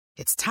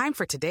It's time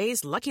for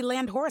today's Lucky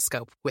Land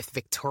horoscope with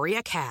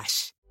Victoria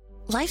Cash.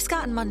 Life's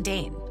gotten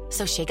mundane,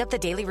 so shake up the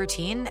daily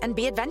routine and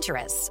be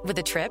adventurous with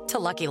a trip to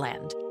Lucky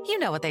Land. You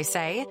know what they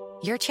say,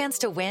 your chance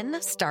to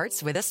win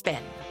starts with a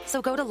spin.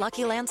 So go to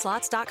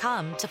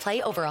LuckyLandSlots.com to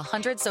play over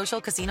 100 social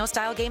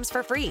casino-style games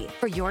for free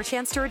for your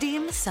chance to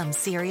redeem some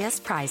serious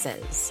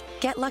prizes.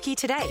 Get lucky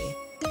today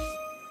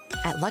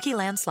at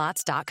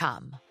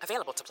LuckyLandSlots.com.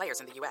 Available to players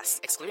in the U.S.,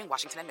 excluding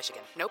Washington and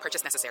Michigan. No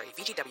purchase necessary.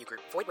 VGW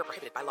Group. Void where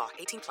prohibited by law.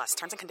 18 plus.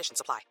 Terms and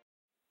conditions apply.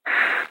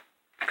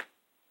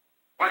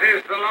 What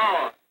is the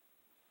law?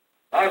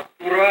 Not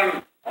to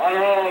run on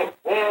all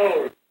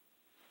fours.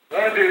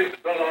 That is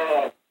the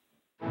law.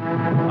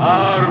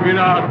 Are we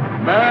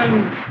not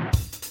men?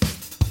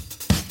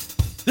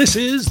 This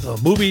is The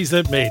Movies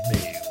That Made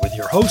Me, with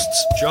your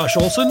hosts, Josh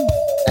Olson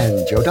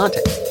and Joe Dante.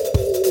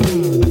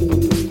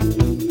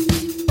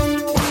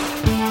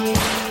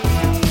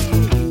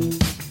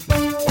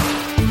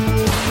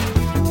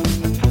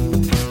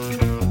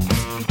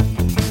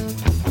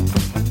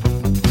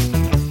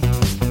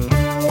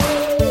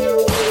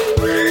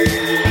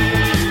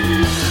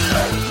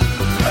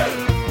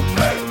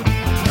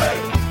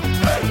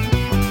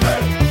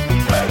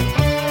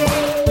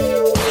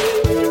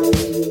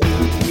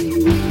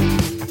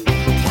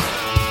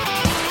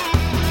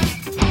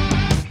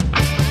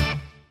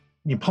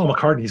 Paul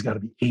McCartney's got to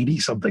be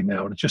 80-something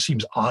now, and it just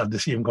seems odd to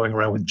see him going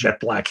around with jet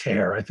black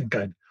hair. I think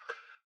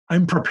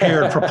I'm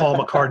prepared for Paul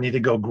McCartney to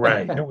go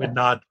gray. It would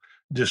not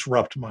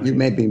disrupt my... You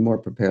may be more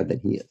prepared than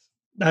he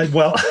is.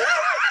 Well,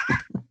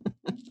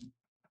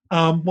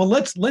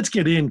 let's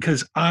get in,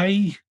 because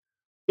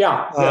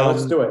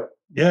let's do it.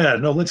 Yeah,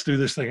 no, let's do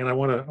this thing, and I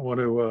want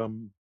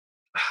to.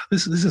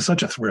 This is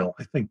such a thrill.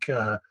 I think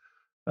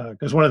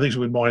because one of the things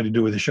we've been wanting to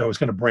do with the show is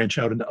kind of branch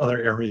out into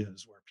other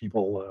areas where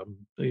people,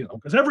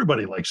 because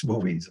everybody likes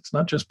movies. It's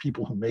not just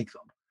people who make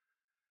them.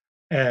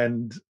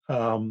 And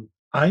in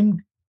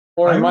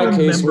my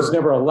case, was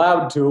never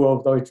allowed to,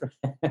 although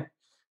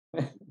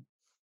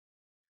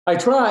I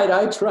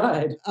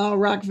tried. Oh,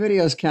 rock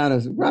videos count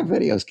as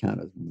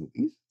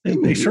movies.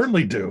 They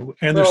certainly do.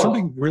 And there's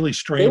something really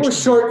strange. They were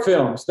short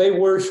films. They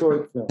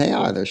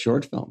are. They're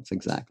short films,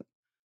 exactly.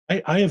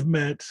 I have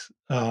met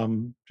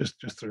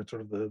just sort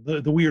of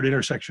the weird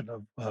intersection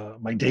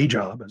of my day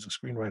job as a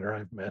screenwriter.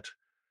 I've met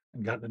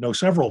and gotten to know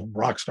several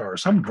rock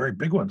stars, some very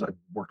big ones. I've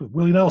worked with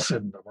Willie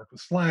Nelson, I've worked with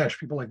Slash,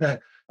 people like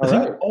that. The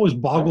thing that always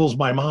boggles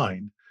my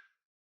mind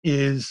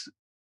is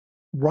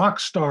rock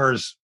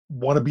stars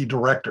want to be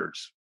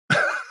directors.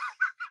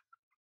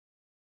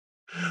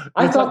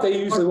 I thought they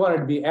usually wanted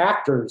to be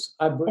actors.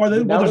 There's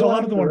a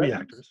lot of them want to be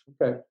actors.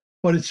 Okay.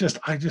 But it's just,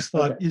 I just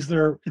thought, is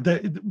there,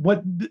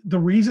 the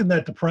reason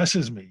that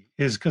depresses me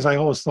is because I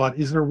always thought,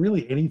 is there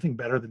really anything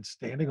better than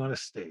standing on a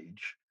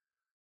stage,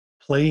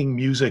 playing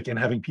music and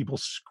having people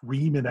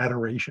scream in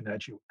adoration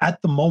at you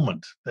at the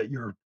moment that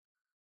you're,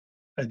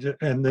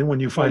 and then when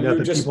you find out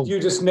that you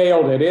just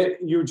nailed it.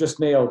 You just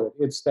nailed it.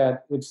 It's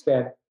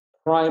that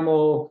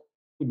primal,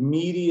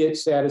 immediate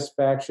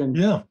satisfaction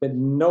that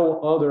no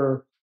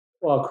other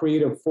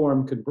creative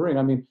form could bring.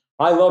 I mean,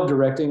 I love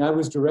directing. I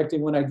was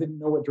directing when I didn't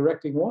know what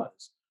directing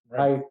was.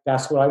 Right.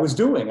 That's what I was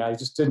doing. I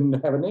just didn't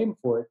have a name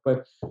for it.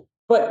 But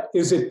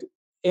is it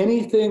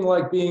anything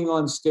like being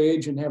on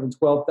stage and having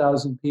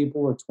 12,000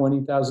 people or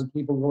 20,000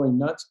 people going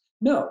nuts?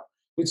 No,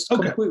 it's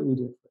completely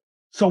different.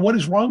 So what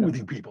is wrong with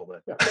you people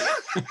then?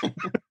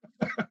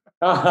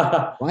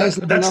 Yeah. Why is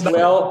it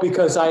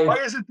because why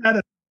isn't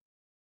that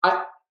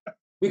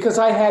because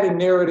I had a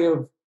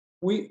narrative.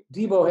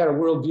 Devo had a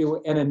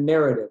worldview and a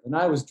narrative, and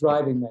I was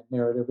driving that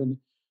narrative.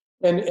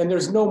 And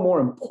there's no more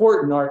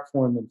important art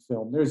form than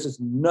film. There's just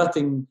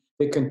nothing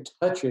that can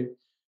touch it.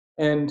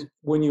 And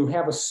when you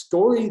have a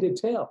story to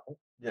tell,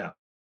 you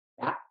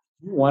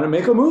want to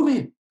make a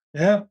movie.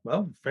 Yeah,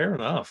 well, fair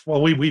enough.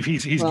 Well,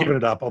 he's given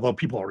it up, although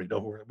people already know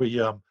who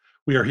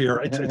we are here.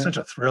 It's such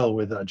a thrill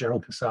with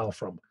Gerald Casale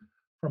from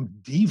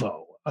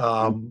Devo.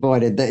 Boy,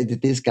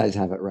 did these guys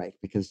have it right,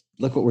 because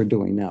look what we're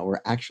doing now.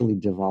 We're actually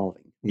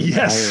devolving.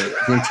 The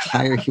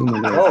entire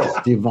human race is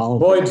devolving.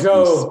 Boy,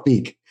 Joe,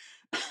 speak.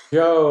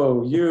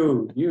 Joe,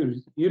 you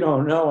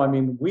don't know. I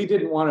mean, we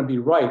didn't want to be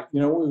right. It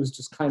was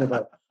just kind of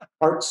an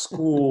art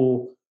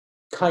school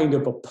kind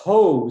of a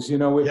pose. It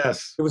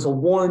was a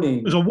warning.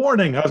 It was a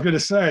warning. I was going to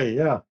say,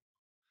 yeah.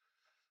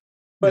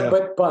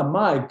 But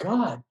my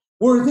God,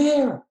 we're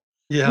there.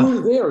 Yeah, we're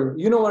there.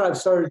 You know what? I've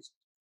started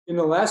in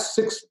the last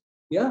 6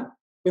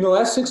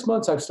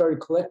 months. I've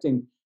started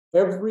collecting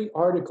every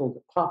article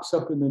that pops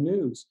up in the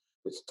news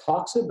that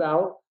talks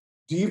about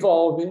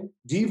devolved,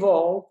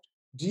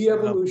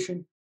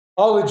 de-evolution.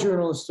 All the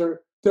journalists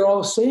they're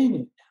all saying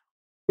it now.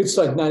 It's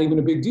like not even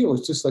a big deal.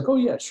 It's just like, oh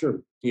yeah,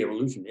 sure,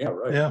 de-evolution, yeah,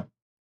 right. Yeah.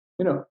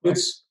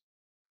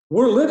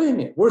 We're living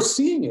it. We're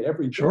seeing it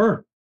every day.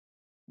 Sure.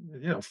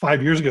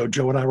 5 years ago,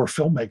 Joe and I were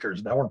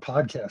filmmakers. Now we're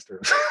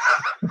podcasters.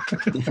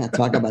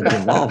 Talk about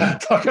devolving.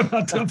 Talk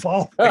about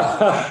devolving.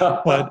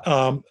 But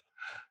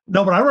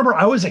No, but I remember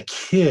I was a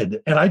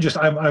kid, and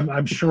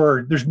I'm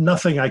sure there's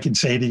nothing I can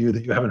say to you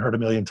that you haven't heard a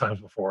million times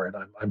before, and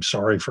I'm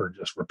sorry for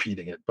just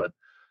repeating it. But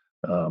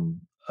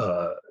um,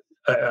 uh,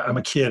 I'm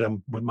a kid.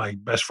 I'm with my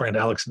best friend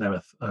Alex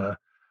Nemeth.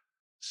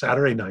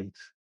 Saturday night,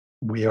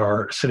 we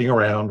are sitting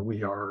around.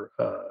 We are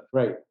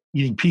right.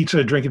 eating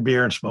pizza, drinking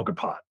beer, and smoking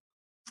pot.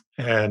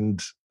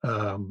 And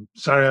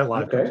Saturday Night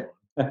Live comes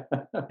on.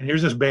 And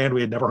here's this band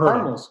we had never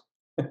heard of.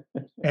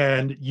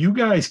 And you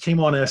guys came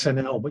on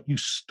SNL, but you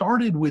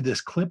started with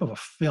this clip of a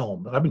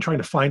film that I've been trying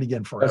to find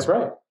again forever. That's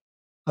right.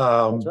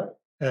 That's right.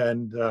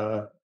 And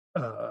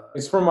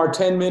it's from our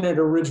 10-minute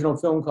original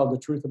film called The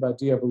Truth About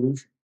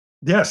De-Evolution.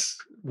 Yes.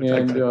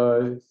 And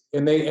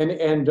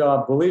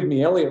believe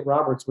me, Elliot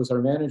Roberts was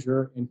our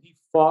manager, and he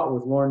fought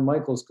with Lorne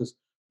Michaels because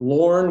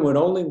Lorne would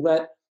only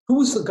let, who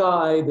was the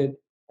guy that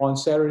on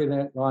Saturday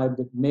Night Live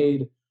that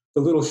made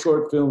the little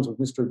short films with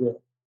Mr.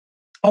 Bill?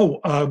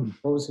 Oh,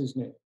 what was his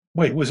name?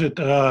 Wait, was it?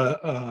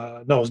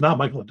 No, it was not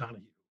Michael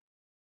O'Donoghue.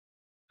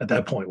 At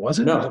that point, was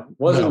it? No,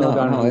 wasn't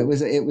O'Donoghue. No, it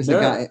was a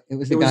guy. It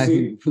was a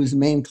guy whose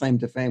main claim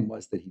to fame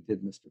was that he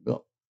did Mr.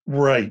 Bill.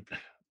 Right.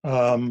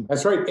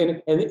 That's right.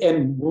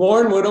 And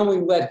Lorne would only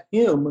let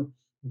him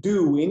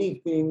do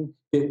anything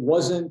that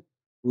wasn't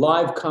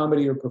live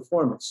comedy or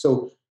performance.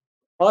 So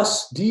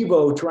us,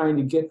 Devo, trying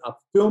to get a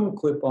film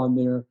clip on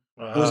there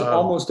was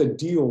almost a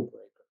deal breaker.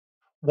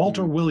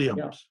 Walter Williams.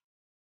 Yeah.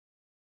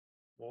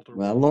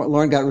 Well,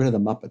 Lorne got rid of the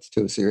Muppets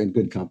too, so you're in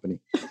good company.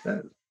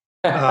 And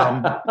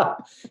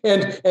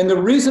the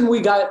reason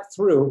we got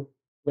through,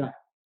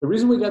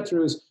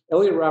 is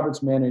Elliot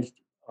Roberts managed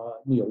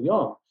Neil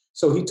Young.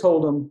 So he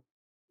told him,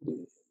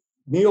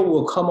 Neil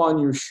will come on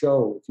your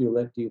show if you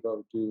let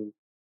Devo do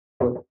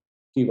what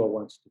Devo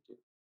wants to do.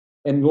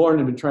 And Lorne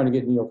had been trying to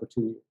get Neil for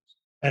 2 years.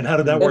 And how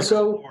did that work?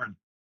 So,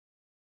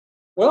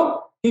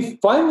 well, he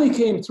finally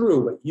came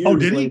through, but years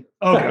did he? later.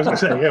 Oh, I was going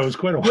to say, yeah, it was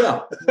quite a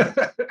while.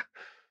 Yeah.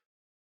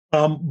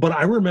 But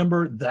I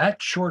remember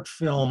that short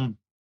film,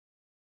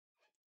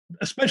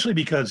 especially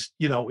because,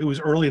 it was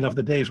early enough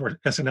the days where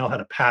SNL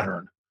had a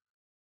pattern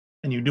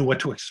and you knew what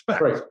to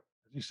expect. Right. As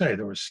you say,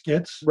 there were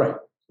skits. Right.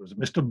 There was a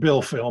Mr.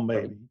 Bill film,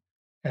 maybe,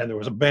 and there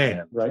was a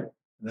band. Right. And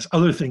this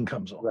other thing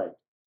comes on. Right.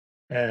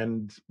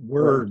 And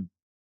we're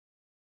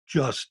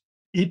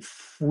it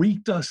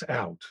freaked us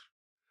out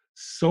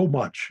so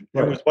much.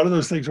 Right. It was one of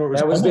those things where it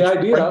was. That was the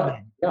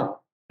idea. Yeah.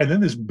 And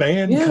then this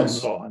band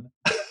comes on.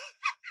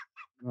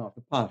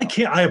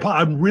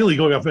 I'm really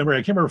going off memory. I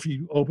can't remember if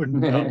you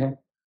opened.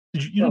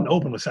 You didn't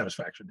open with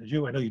Satisfaction, did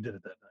you? I know you did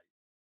it that night.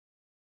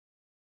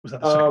 Was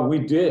that the second? We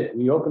did.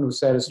 We opened with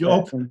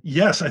Satisfaction.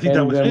 Yes, I think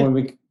that was it.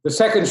 When the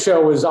second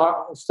show was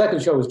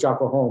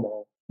Jocko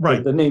Homo.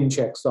 Right. The name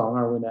check song,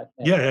 Are We Not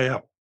Men? Yeah.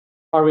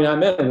 Are We Not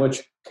Men,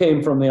 which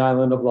came from the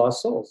Island of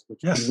Lost Souls,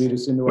 which can lead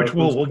us into which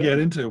we'll get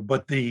into.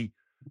 But the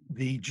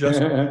just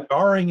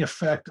jarring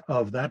effect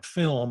of that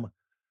film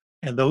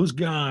and those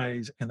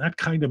guys and that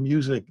kind of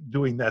music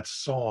doing that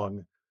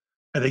song,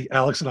 I think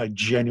Alex and I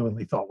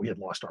genuinely thought we had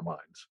lost our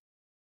minds.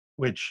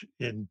 Which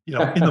in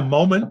the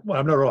moment, I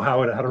don't know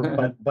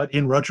how but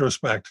in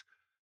retrospect,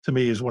 to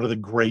me is one of the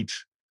great,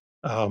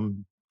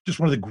 just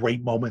one of the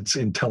great moments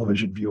in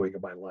television viewing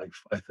of my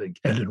life, I think,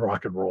 and in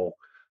rock and roll.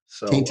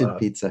 So Tainted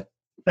Pizza.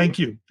 Thank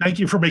you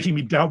for making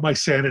me doubt my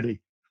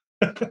sanity.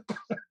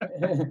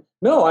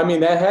 No, I mean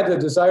that had the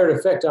desired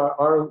effect.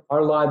 Our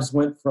lives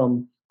went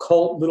from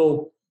cult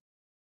little,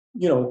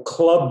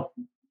 club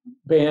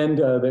band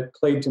that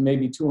played to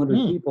maybe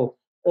 200 people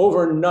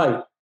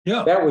overnight.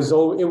 Yeah, it was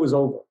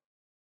over.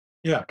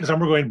 Yeah, because I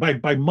remember going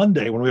by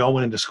Monday when we all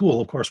went into school.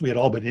 Of course, we had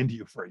all been into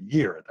you for a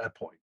year at that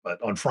point, but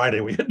on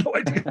Friday we had no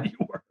idea who you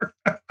were.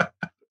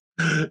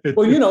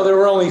 There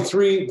were only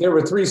three. There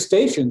were 3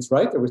 stations,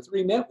 right? There were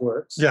 3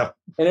 networks. Yeah,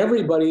 and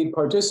everybody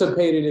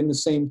participated in the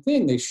same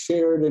thing. They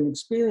shared an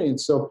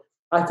experience. So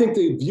I think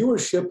the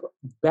viewership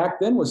back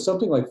then was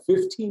something like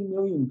 15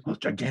 million people.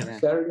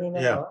 Gigantic. Saturday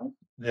Night Live.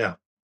 Yeah.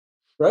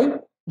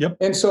 Right. Yep.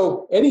 And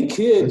so any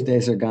kid. Those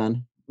days are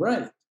gone.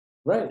 Right.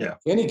 Yeah.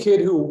 Any kid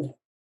who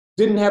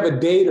didn't have a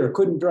date or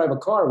couldn't drive a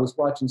car was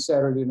watching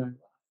Saturday Night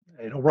Live.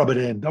 Hey, don't rub it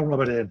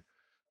in.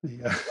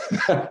 Yeah.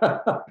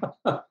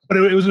 But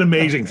it was an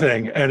amazing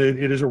thing, and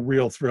it is a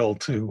real thrill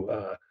to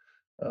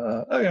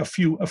a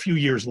few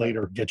years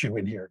later get you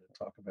in here to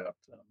talk about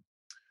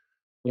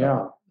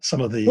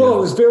some of the. Well, it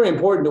was very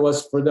important to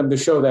us for them to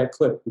show that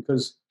clip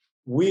because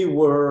we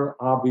were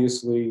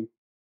obviously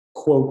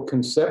quote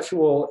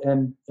conceptual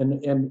and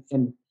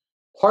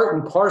part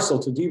and parcel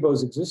to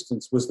Devo's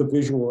existence was the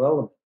visual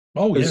element.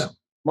 Oh yeah.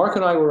 Mark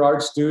and I were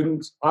art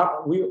students.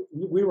 We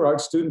were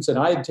art students, and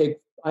I had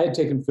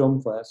taken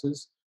film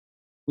classes.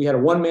 We had a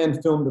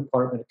one-man film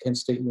department at Kent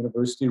State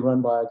University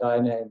run by a guy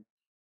named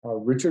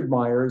Richard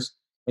Myers,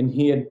 and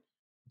he had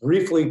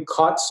briefly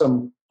caught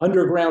some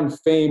underground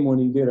fame when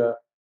he did a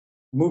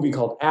movie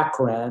called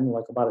Akron,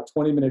 like about a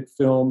 20-minute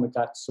film that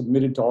got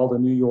submitted to all the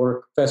New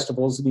York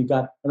festivals, and he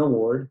got an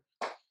award.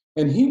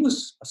 And he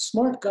was a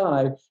smart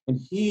guy, and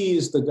he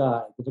is the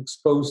guy that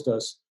exposed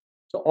us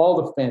to all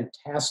the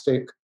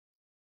fantastic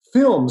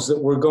films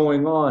that were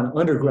going on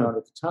underground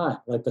at the time,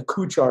 like the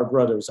Kuchar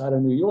brothers out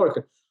of New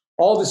York,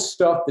 all this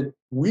stuff that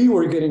we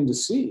were getting to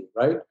see,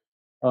 right?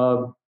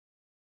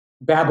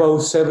 Babo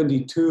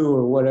 72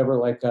 or whatever,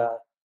 like,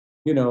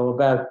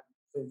 about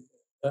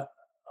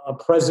a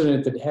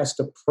president that has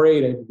to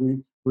pray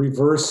to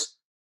reverse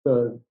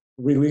the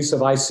release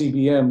of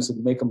ICBMs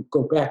and make them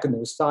go back in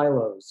their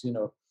silos,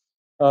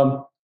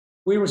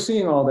 we were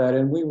seeing all that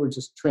and we were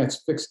just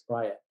transfixed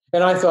by it.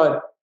 And I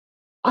thought,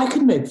 I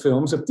can make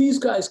films. If these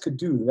guys could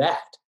do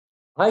that,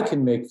 I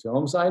can make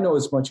films. I know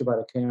as much about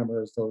a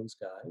camera as those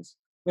guys,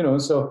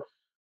 so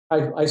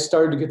I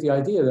started to get the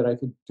idea that I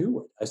could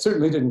do it. I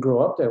certainly didn't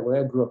grow up that way.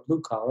 I grew up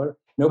blue collar.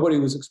 Nobody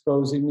was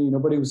exposing me.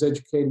 Nobody was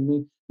educating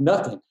me.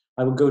 Nothing.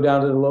 I would go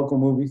down to the local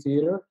movie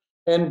theater,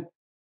 and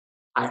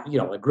I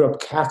grew up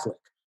Catholic,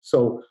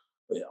 so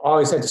I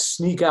always had to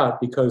sneak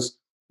out because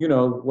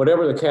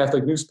whatever the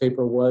Catholic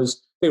newspaper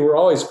was, they were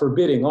always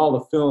forbidding all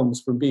the films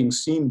from being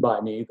seen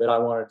by me that I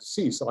wanted to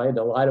see. So I had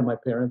to lie to my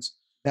parents.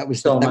 That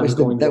was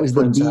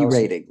the B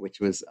rating, which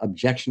was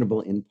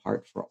objectionable in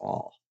part for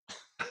all.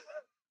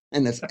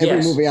 And that's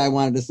every movie I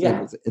wanted to see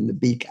was in the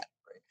B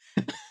category.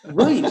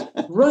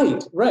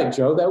 Right,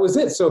 Joe. That was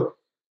it. So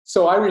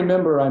I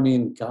remember,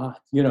 God,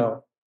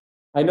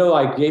 I know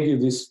I gave you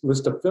this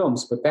list of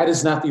films, but that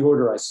is not the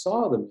order I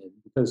saw them in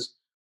because,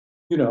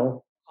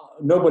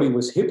 nobody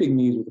was hipping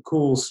me to the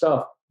cool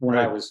stuff when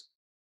I was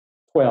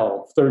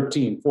 12,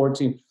 13,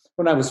 14.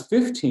 When I was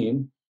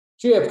 15,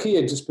 JFK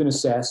had just been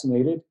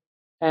assassinated.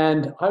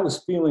 And I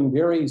was feeling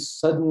very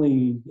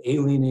suddenly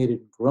alienated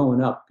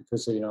growing up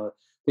because,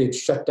 they had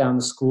shut down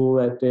the school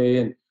that day.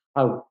 And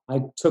I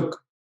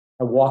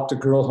walked a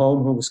girl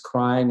home who was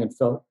crying and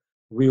felt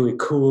really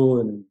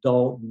cool and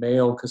adult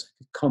male because I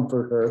could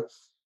comfort her. Of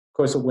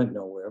course, it went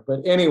nowhere.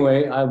 But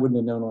anyway, I wouldn't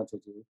have known what to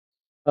do.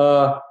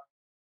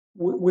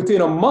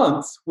 Within a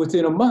month,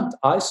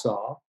 I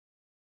saw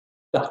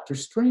Dr.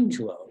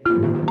 Strangelove.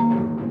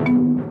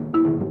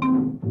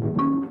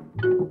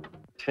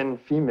 10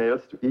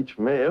 females to each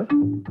male.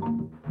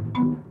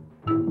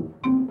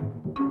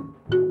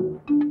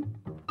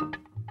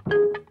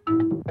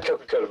 A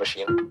Coca-Cola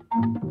machine.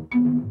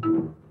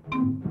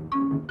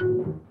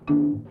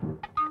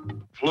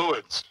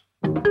 Fluids.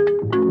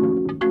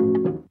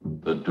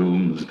 The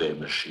Doomsday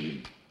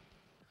Machine.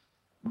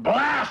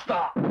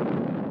 Blaster!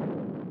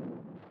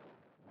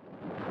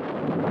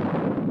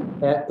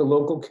 At the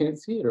local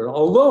theater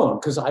alone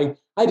because I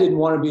didn't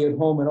want to be at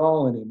home at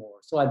all anymore.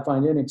 So I'd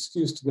find any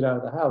excuse to get out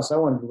of the house. I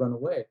wanted to run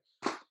away.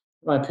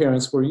 My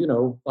parents were,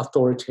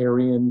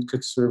 authoritarian,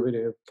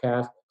 conservative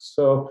Catholics.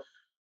 So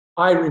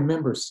I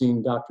remember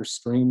seeing Dr.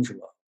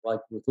 Strangelove,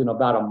 like within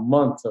about a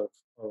month of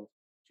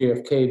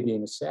JFK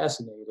being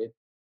assassinated.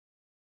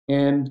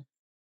 And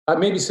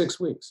maybe 6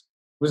 weeks.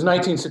 It was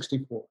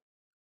 1964.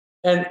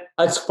 And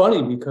it's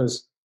funny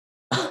because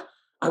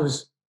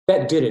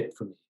that did it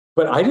for me.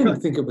 But I didn't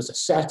think it was a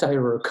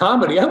satire or a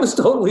comedy. I was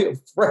totally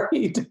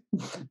afraid.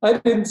 I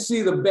didn't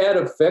see the bad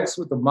effects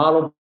with the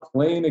model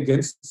plane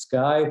against the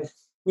sky.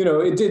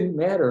 It didn't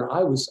matter.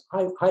 I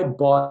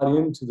bought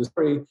into the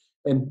story,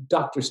 and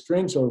Dr.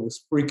 Strangelove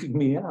was freaking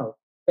me out,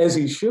 as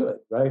he should,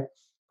 right?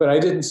 But I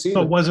didn't see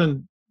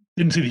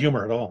didn't see the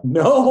humor at all.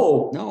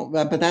 No,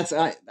 but that's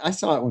I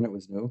saw it when it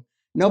was new.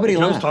 Nobody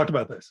laughed. Joe's talked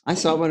about this. I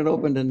saw it when it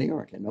opened in New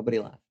York, and nobody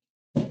laughed.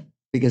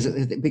 Because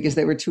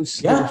they were too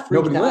freaked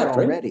out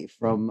already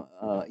from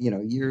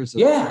years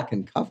of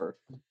fucking cover,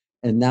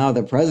 and now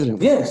the president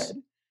was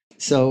dead.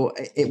 So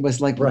it was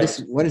like,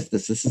 what is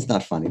this? This is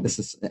not funny. This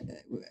is,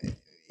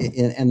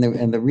 and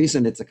the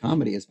reason it's a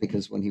comedy is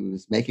because when he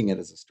was making it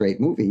as a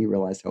straight movie, he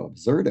realized how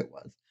absurd it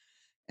was,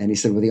 and he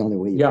said, well, the only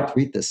way you can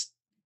treat this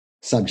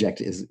subject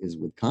is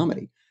with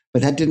comedy.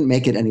 But that didn't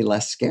make it any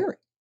less scary.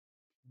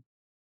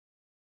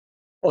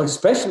 Oh,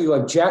 especially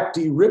like Jack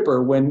D.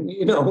 Ripper when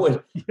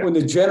when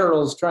the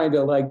general's trying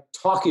to like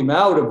talk him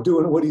out of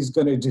doing what he's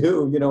going to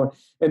do,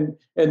 and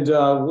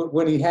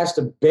when he has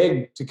to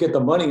beg to get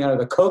the money out of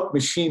the Coke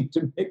machine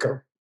to make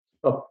a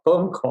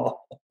phone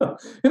call. I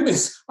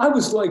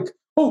was like,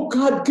 oh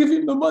God, give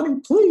him the money,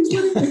 please.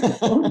 Let him make a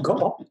phone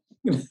call.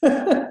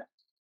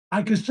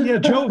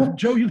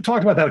 Joe, you've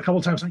talked about that a couple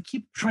of times. I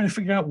keep trying to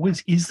figure out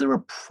is there a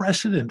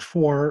precedent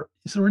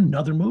is there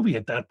another movie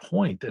at that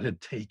point that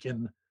had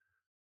taken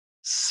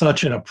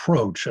such an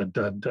approach,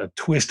 a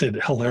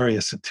twisted,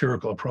 hilarious,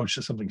 satirical approach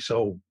to something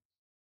so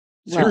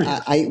serious?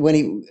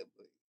 Well,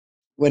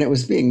 when it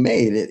was being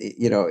made,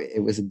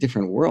 it was a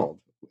different world.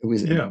 It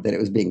was that it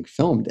was being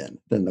filmed in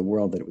than the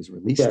world that it was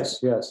released in.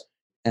 Yes.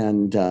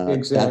 And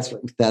exactly.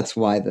 that's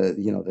why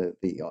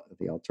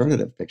the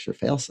alternative picture,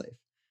 Failsafe,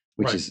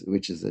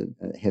 which is a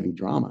heavy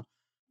drama,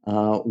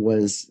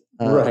 was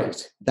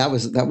that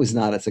was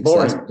not a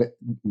success, but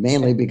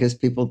mainly because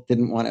people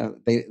didn't want to.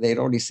 They'd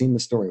already seen the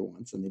story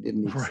once, and they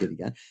didn't need to see it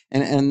again.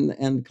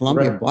 And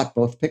Columbia bought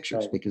both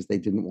pictures because they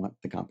didn't want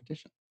the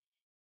competition.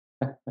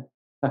 But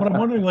I'm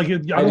wondering, I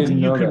don't think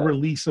you could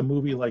release a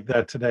movie like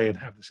that today and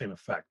have the same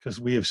effect, because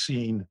we have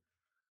seen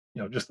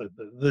just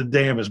the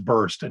dam is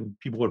burst, and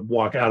people would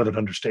walk out of it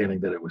understanding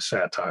that it was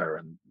satire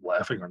and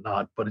laughing or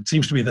not. But it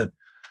seems to me that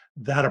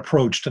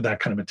approach to that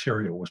kind of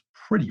material was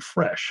pretty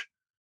fresh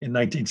in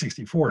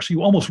 1964. So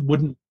you almost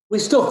wouldn't. We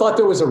still thought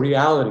there was a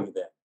reality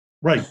then.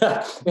 Right.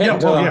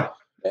 And,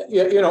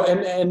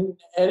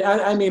 and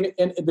I mean,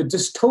 and the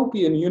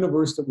dystopian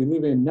universe that we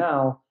live in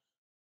now,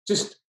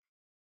 just,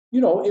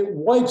 it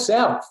wipes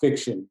out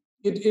fiction.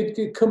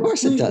 It completely. Of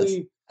course it does.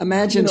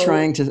 Imagine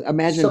trying to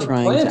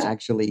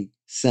actually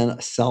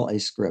sell a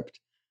script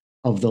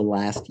of the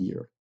last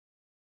year,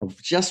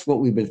 of just what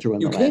we've been through in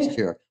the last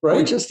year,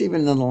 right? Or just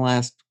even in the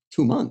last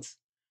 2 months,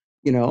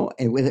 and then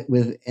here's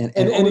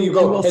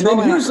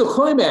the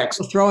climax.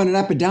 We'll throw in an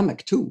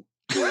epidemic too.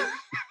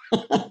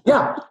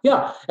 Yeah.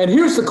 And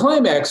here's the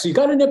climax. You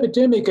got an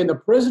epidemic and the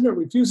president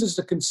refuses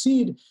to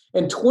concede,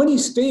 and 20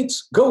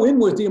 states go in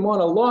with him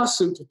on a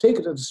lawsuit to take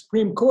it to the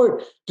Supreme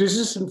Court to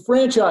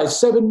disenfranchise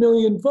 7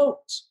 million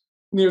votes.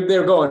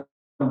 They're going,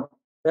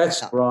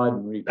 that's broad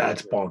and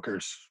ridiculous. That's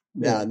bonkers.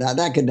 Yeah,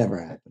 that could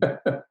never happen.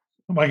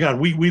 Oh my God,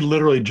 we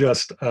literally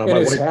just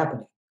it's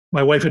happening.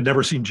 My wife had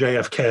never seen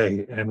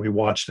JFK, and we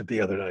watched it the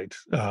other night.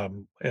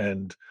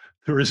 And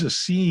there is a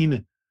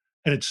scene,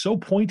 and it's so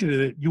pointed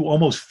at it, you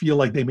almost feel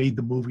like they made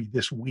the movie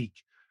this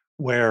week,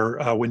 where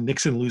when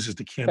Nixon loses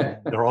to Kennedy,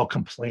 they're all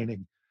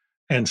complaining.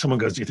 And someone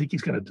goes, "Do you think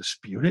he's going to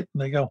dispute it?"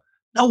 And they go,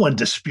 "No one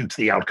disputes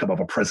the outcome of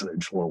a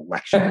presidential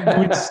election. Are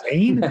you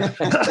insane?"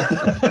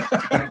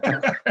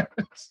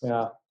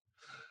 Yeah.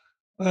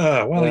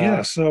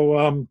 Yeah.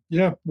 So,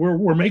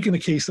 we're making the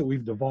case that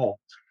we've devolved.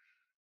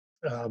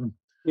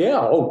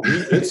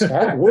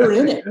 We're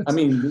in it. I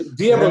mean,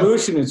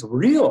 de-evolution is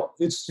real.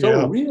 It's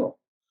so real,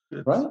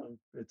 right?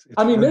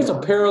 There's a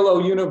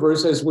parallel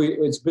universe it's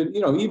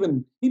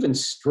been, even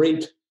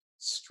straight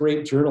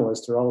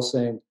journalists are all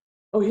saying,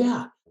 "Oh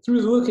yeah,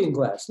 Through the Looking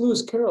Glass,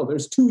 Lewis Carroll,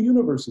 there's 2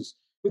 universes."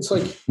 It's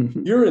like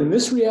you're in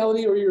this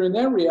reality or you're in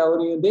that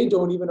reality, and they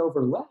don't even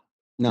overlap.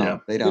 No,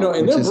 they don't.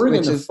 And they're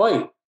bringing the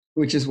fight.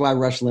 Which is why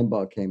Rush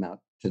Limbaugh came out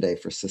today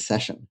for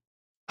secession.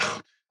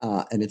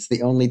 And it's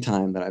the only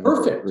time that I've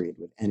ever agreed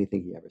with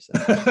anything he ever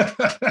said.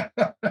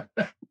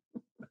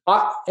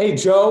 Hey,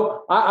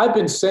 Joe, I've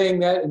been saying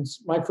that, and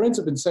my friends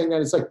have been saying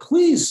that. It's like,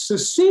 please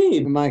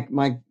secede. My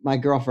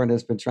girlfriend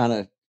has been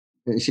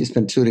she's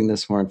been tooting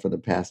this horn for the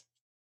past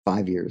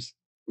 5 years.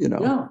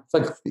 Yeah,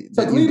 it's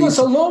like leave us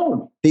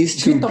alone.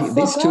 These two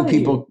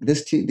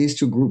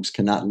groups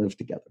cannot live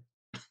together.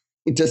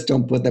 You just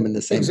don't put them in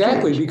the same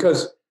exactly cage.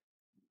 Because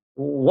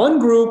one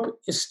group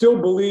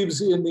still believes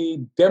in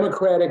the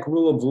democratic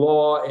rule of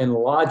law and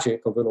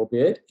logic a little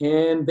bit,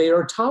 and they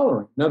are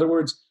tolerant. In other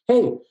words,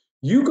 hey,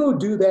 you go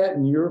do that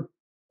in your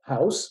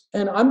house,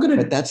 and I'm going to.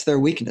 But that's their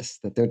weakness,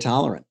 that they're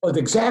tolerant. Oh,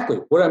 exactly.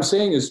 What I'm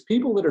saying is,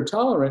 people that are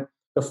tolerant,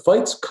 the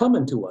fight's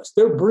coming to us.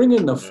 They're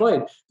bringing the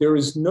fight. There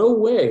is no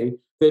way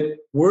that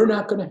we're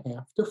not going to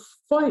have to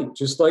fight,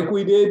 just like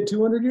we did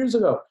 200 years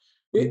ago.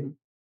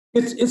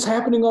 It's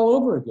happening all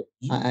over again.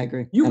 I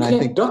agree. You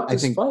can't duck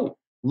this fight.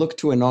 Look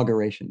to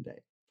Inauguration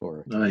Day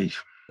for the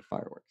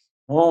fireworks.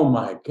 Oh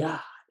my God.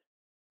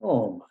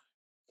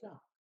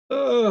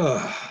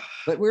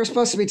 But we're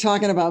supposed to be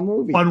talking about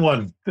movies. Fun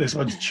one. This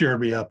one's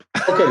cheered me up.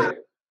 Okay.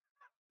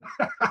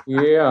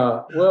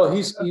 Yeah. Well,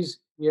 he's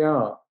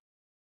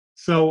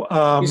So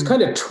he's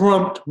kind of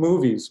trumped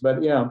movies,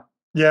 but yeah.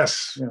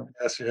 Yes. Yeah.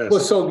 Yes. Well,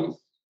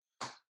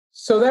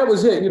 so that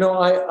was it.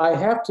 I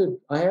have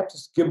to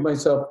give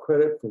myself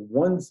credit for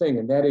one thing,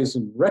 and that is,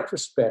 in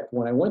retrospect,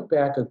 when I went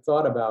back and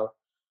thought about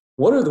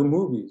what are the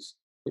movies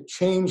that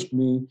changed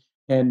me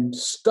and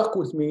stuck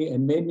with me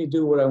and made me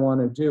do what I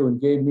want to do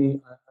and gave me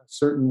a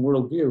certain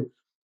worldview.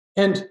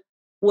 And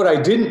what I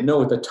didn't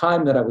know at the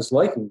time that I was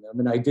liking them,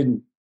 and I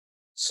didn't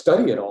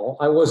study it all,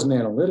 I wasn't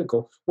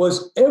analytical,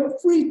 was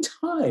every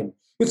time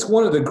it's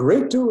one of the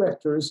great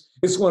directors,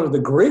 it's one of the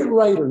great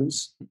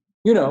writers,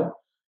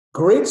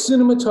 great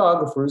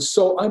cinematographers.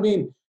 So,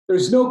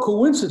 there's no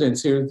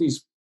coincidence here.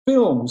 These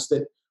films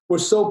that were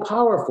so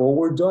powerful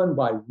were done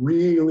by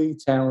really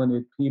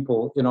talented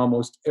people in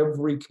almost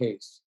every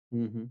case.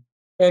 Mm-hmm.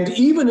 And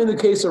even in the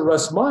case of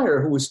Russ Meyer,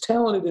 who was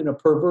talented in a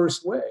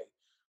perverse way,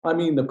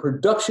 the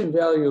production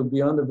value of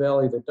Beyond the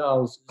Valley of the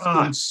Dolls is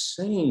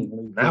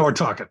insanely good. Now we're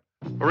talking.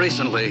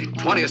 Recently,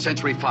 20th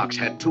Century Fox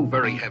had 2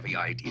 very heavy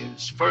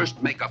ideas.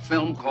 First, make a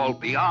film called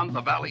Beyond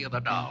the Valley of the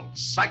Dolls.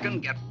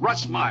 Second, get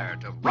Russ Meyer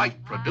to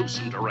write, produce,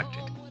 and direct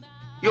it.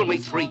 You'll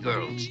meet 3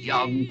 girls,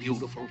 young,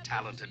 beautiful,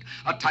 talented,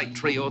 a tight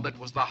trio that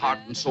was the heart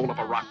and soul of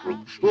a rock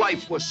group.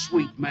 Life was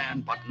sweet,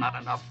 man, but not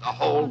enough. The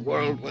whole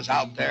world was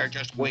out there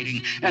just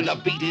waiting, and the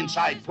beat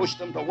inside pushed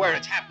them to where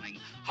it's happening.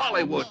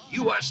 Hollywood,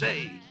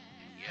 USA.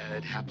 Yeah,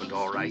 it happened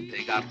all right.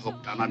 They got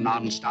hooked on a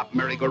non-stop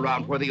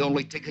merry-go-round where the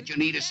only ticket you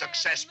need is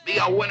success. Be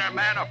a winner,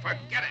 man, or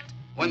forget it.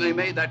 When they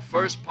made that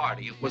first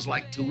party, it was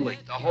like too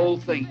late. The whole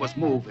thing was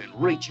moving,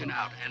 reaching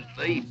out, and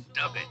they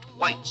dug it.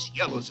 Whites,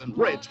 yellows, and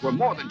reds were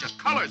more than just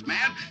colors,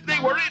 man. They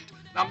were it.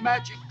 The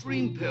magic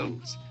dream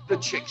pills. The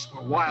chicks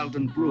were wild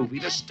and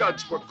groovy. The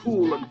studs were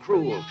cool and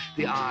cruel.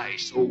 The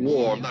eyes so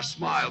warm, the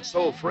smile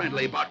so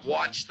friendly. But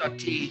watch the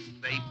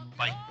teeth, they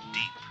bite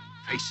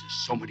deep. Faces,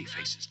 so many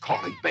faces,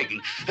 calling,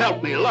 begging,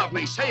 help me, love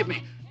me, save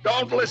me.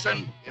 Don't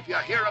listen. If you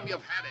hear them,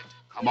 you've had it.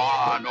 Come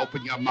on,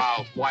 open your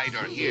mouth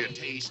wider. Here,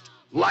 taste.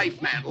 Life,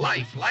 man,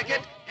 life. Like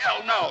it?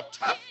 Hell no,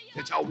 tough.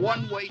 It's a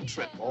one-way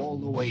trip all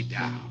the way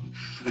down.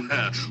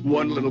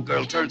 One little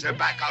girl turns her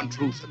back on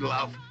truth and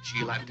love.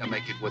 She'll have to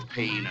make it with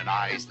pain and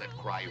eyes that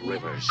cry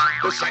rivers.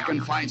 The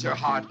second finds her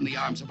heart in the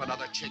arms of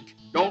another chick.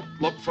 Don't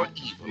look for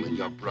evil in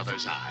your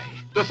brother's eye.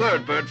 The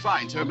third bird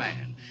finds her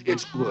man.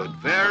 It's good,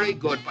 very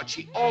good, but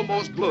she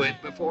almost blew it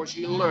before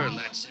she learned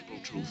that simple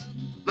truth.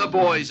 The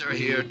boys are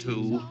here,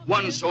 too.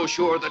 One so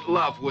sure that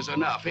love was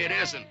enough. It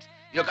isn't.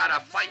 You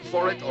gotta fight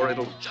for it, or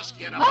it'll just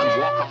get up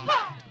and walk on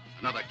out.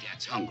 Another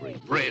gets hungry.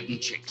 Bread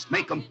and chicks.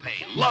 Make 'em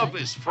pay. Love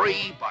is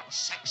free, but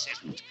sex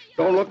isn't.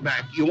 Don't look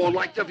back. You won't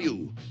like the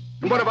view.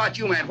 And what about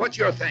you, man? What's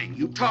your thing?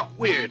 You talk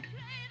weird.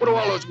 What do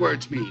all those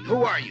words mean?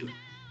 Who are you?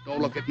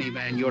 Don't look at me,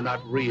 man. You're not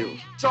real.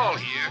 It's all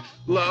here.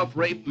 Love,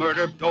 rape,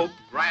 murder, dope,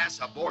 grass,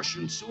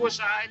 abortion,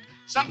 suicide.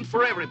 Something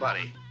for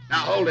everybody. Now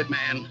hold it,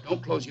 man.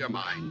 Don't close your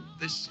mind.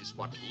 This is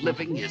what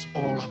living is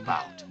all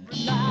about.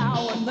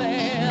 Now and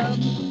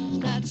then,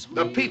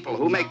 the people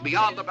who make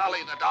Beyond the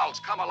Valley of the Dolls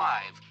come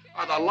alive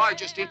are the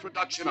largest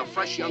introduction of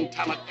fresh young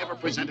talent ever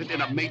presented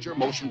in a major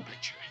motion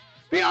picture.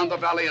 Beyond the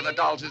Valley of the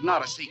Dolls is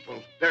not a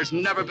sequel. There's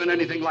never been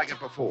anything like it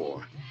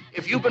before.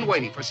 If you've been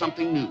waiting for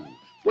something new,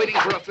 waiting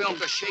for a film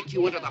to shake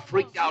you into the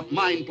freaked-out,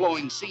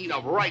 mind-blowing scene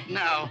of right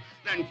now,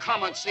 then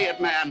come and see it,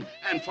 man,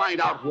 and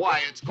find out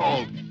why it's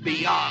called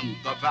Beyond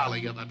the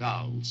Valley of the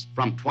Dolls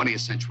from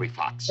 20th Century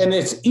Fox. And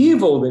it's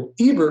evil that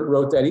Ebert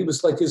wrote that. He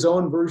was like his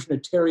own version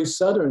of Terry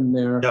Southern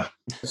there. Yeah.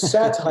 The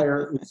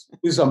satire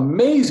is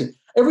amazing.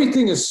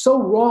 Everything is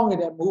so wrong in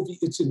that movie.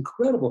 It's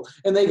incredible.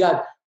 And they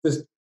got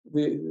the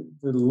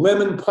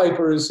Lemon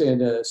Pipers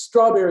and a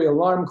Strawberry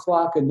Alarm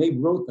Clock, and they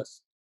wrote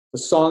the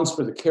songs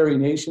for the Carrie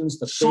Nations.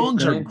 The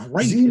songs are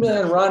great.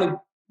 Z-Man Ronnie.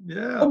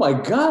 Yeah. Oh my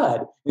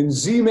God. And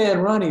Z-Man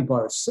Ronnie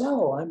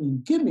Barcel. I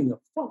mean, give me a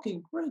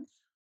fucking break.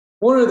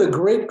 One of the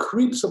great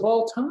creeps of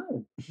all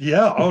time.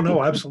 Yeah. Oh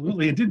no,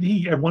 absolutely. And didn't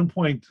he at one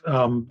point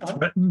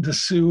threaten to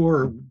sue,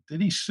 or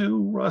did he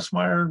sue Russ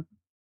Meyer,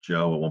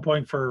 Joe, at one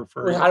point for?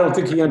 I don't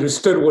think he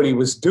understood what he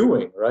was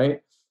doing.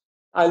 Right.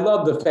 I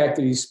love the fact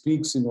that he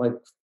speaks in like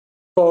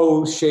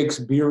faux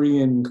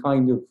Shakespearean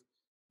kind of,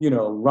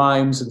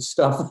 rhymes and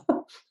stuff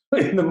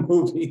in the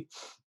movie.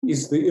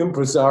 He's the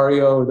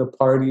impresario, the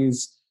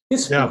parties.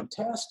 It's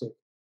fantastic.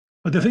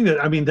 But the thing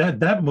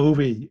that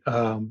movie,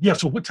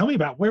 so tell me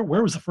about where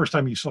was the first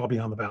time you saw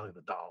Beyond the Valley of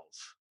the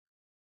Dolls?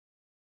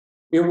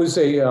 It was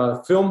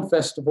a film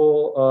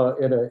festival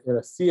at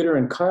a theater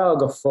in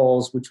Cuyahoga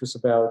Falls, which was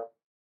about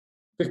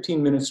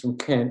 15 minutes from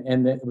Kent.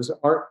 And it was an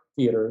art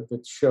theater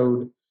that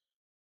showed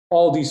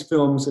all these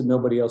films that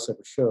nobody else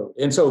ever showed.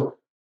 And so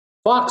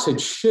Fox had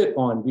shit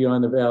on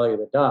Beyond the Valley of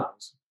the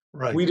Dolls.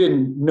 Right. We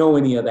didn't know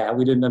any of that.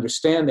 We didn't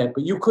understand that.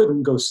 But you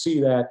couldn't go see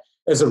that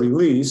as a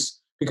release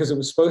because it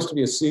was supposed to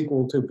be a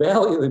sequel to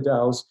Valley of the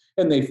Dolls,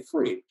 and they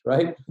freaked,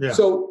 right? Yeah.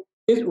 So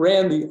it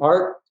ran the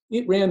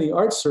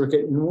art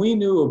circuit, and we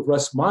knew of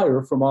Russ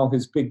Meyer from all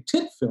his big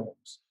tit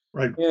films.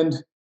 Right.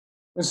 And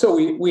so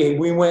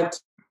we went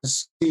to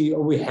see,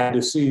 or we had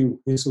to see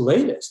his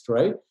latest,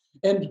 right?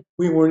 And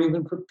we weren't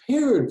even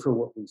prepared for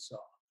what we saw.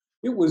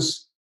 It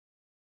was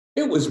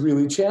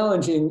really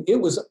challenging.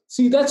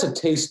 That's a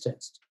taste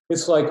test.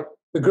 It's like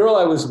the girl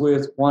I was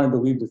with wanted to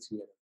leave the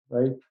theater,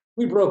 right?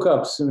 We broke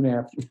up soon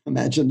after.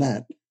 Imagine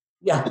that.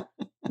 Yeah.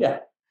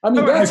 I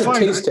mean, that's a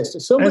taste test.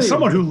 As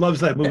someone who loves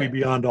that movie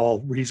beyond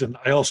all reason,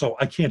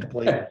 I can't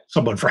blame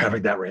someone for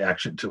having that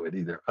reaction to it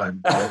either.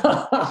 I'm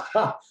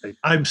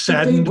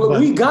saddened. But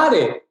we got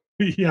it.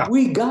 Yeah.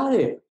 We got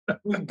it.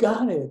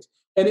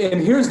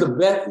 And here's the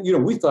bet.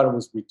 We thought it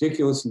was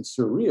ridiculous and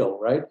surreal,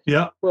 right?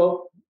 Yeah.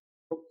 Well,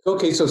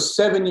 okay, so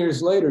 7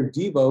 years later,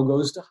 Devo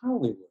goes to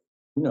Hollywood.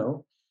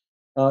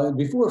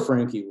 Before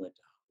Frankie went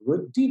to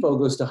Hollywood, Devo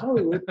goes to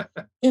Hollywood,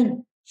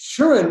 and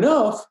sure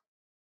enough,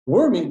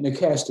 we're meeting a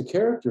cast of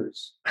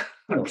characters.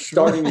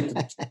 Starting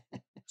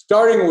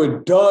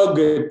with Doug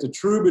at the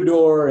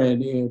Troubadour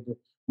and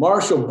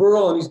Marshall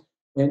Burl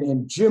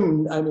and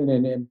Jim.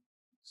 And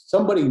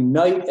somebody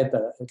Knight at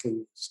the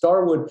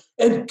Starwood.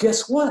 And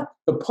guess what?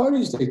 The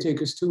parties they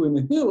take us to in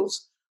the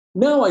hills.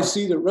 Now I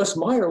see that Russ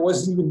Meyer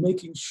wasn't even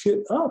making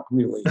shit up,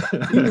 really.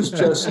 He was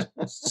just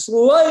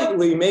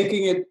slightly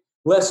making it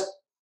less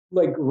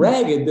like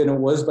ragged than it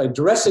was by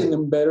dressing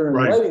them better and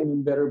lighting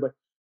them better. But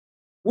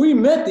we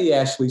met the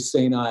Ashley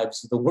St.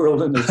 Ives of the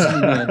world and the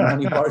Z-Man,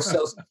 Ronnie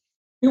Barcels.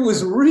 It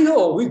was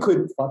real. We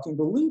couldn't fucking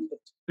believe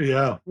it.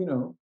 Yeah.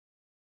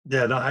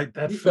 Yeah, no,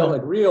 that felt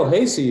like real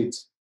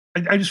hayseeds.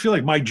 I just feel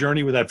like my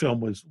journey with that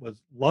film was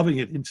loving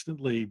it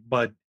instantly,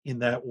 but in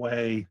that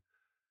way.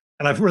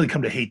 And I've really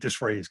come to hate this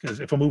phrase because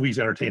if a movie's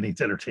entertaining,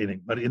 it's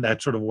entertaining. But in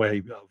that sort of way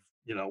of,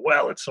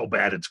 it's so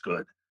bad, it's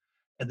good.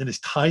 And then as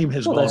time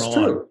has gone on,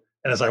 true.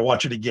 and as I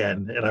watch it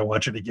again, and I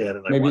watch it again,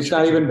 and maybe it's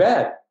not even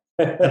bad.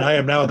 And I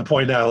am now at the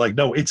point now, like,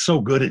 no, it's so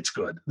good, it's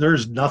good.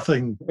 There's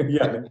nothing.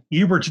 Yeah.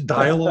 Ebert's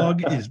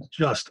dialogue is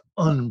just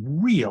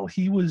unreal.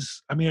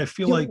 I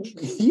feel like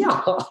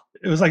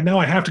it was like, now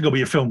I have to go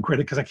be a film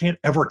critic because I can't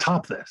ever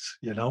top this,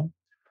 the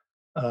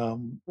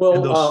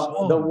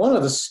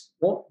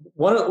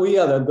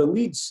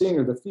lead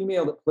singer, the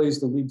female that plays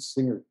the lead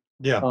singer.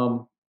 Yeah.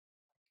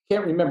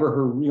 Can't remember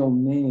her real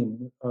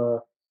name.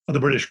 The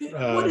British.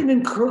 What an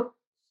incredible.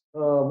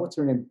 What's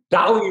her name?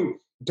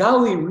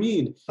 Dolly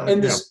Reed.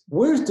 And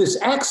where's this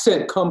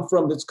accent come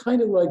from? That's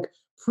kind of like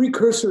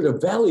precursor to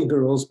Valley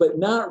Girls, but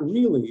not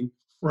really.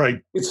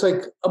 Right. It's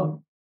like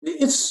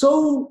it's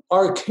so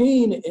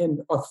arcane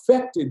and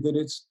affected that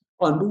it's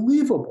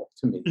unbelievable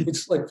to me.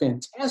 It's like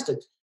fantastic.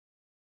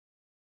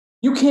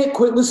 You can't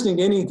quit listening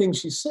to anything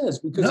she says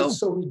because it's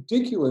so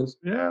ridiculous.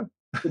 Yeah.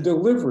 The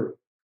delivery.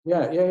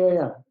 Yeah.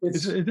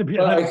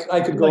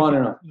 I could go on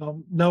and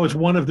on. No,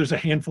 there's a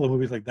handful of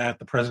movies like that.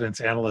 The President's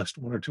Analyst,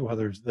 one or two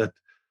others that.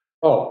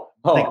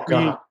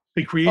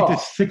 They create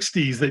the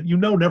 60s that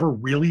never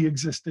really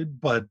existed,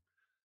 but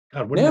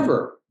God,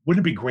 wouldn't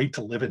it be great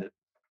to live in it?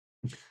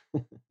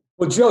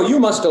 Well, Joe, you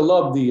must have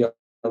loved the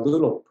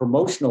little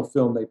promotional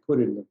film they put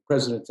in the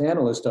President's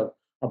Analyst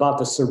about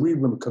the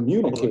cerebrum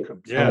communicator.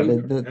 Yeah,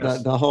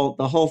 the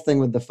whole thing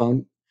with the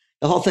phone.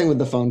 The whole thing with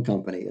the phone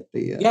company at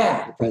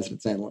the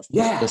President's Analyst.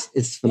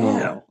 It's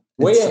phenomenal.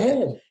 Yeah. Way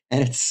ahead.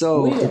 And it's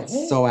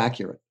so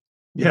accurate.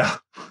 Yeah.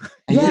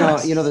 And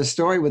the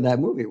story with that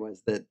movie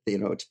was that,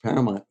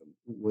 Paramount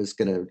was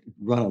going to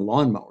run a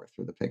lawnmower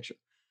through the picture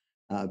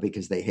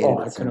because they hated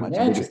it so much.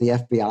 Because the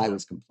FBI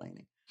was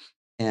complaining.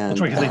 And,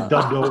 that's right, because they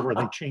dubbed over,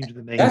 they changed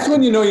the name. That's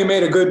when you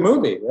made a good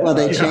movie. Yeah. Well,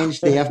 they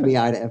changed the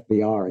FBI to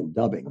FBR in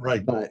dubbing,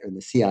 right? Or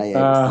the CIA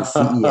was the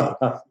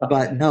CEA.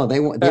 But no, they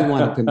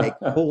wanted to make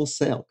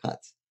wholesale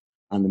cuts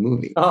on the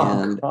movie,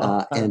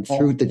 and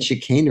through the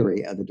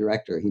chicanery of the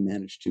director, he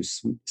managed to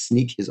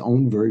sneak his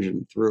own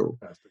version through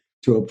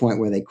to a point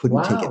where they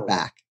couldn't take it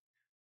back.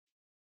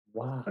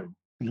 Wow, I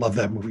love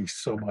that movie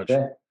so much.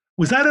 Yeah.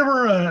 Was that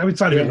ever?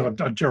 Sorry,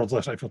 on Gerald's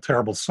list, I feel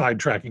terrible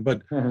sidetracking,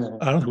 but I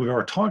don't think we've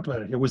ever talked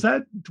about it here. Was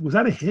that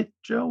a hit,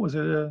 Joe? Was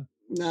it a?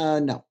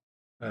 No.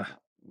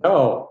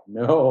 No,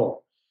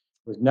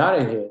 it was not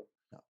a hit.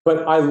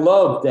 But I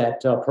love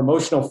that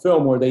promotional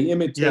film where they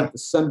imitate the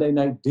Sunday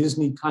night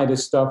Disney kind of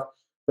stuff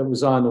that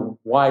was on the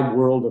Wide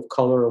World of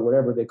Color or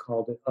whatever they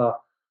called it.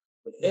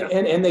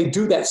 And they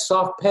do that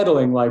soft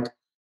pedaling like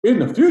in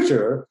the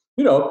future,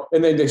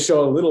 and then they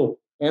show a little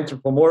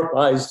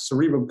anthropomorphized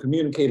cerebrum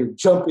communicator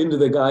jump into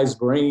the guy's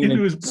brain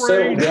and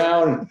settle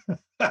down.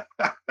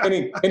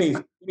 and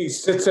he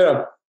sits at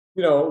a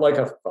like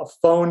a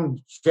phone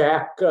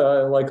jack,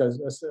 like a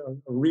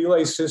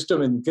relay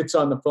system, and gets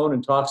on the phone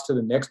and talks to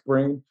the next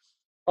brain.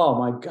 Oh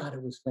my God,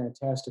 it was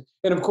fantastic.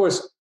 And of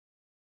course,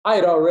 I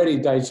had already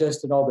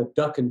digested all the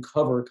duck and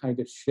cover kind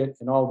of shit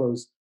and all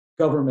those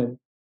government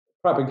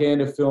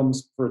propaganda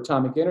films for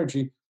atomic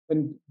energy.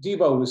 And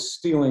Devo was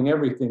stealing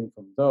everything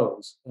from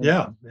those. And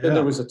then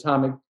there was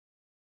Atomic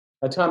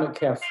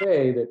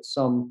Cafe that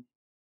some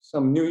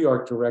New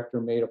York director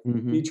made a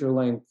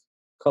feature-length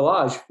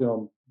collage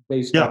film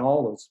based on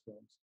all those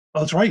films.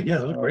 Oh, that's right. Yeah,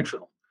 that was a great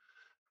film.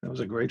 That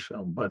was a great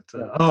film. But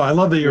I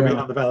love that you're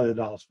Beyond the Valley of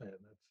the Dolls fan.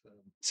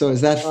 So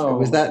was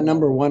that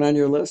number one on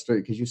your list, or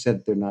because you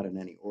said they're not in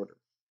any order?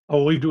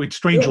 Oh, we do it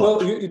strange. Well,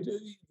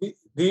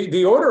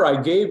 the order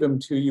I gave them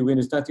to you in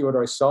is not the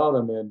order I saw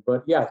them in,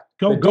 but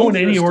go in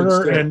any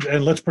order, and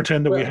let's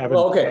pretend that we haven't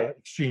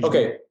exchanged.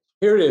 Okay,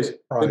 here it is.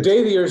 Right. The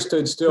Day the Earth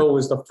Stood Still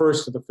was the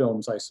first of the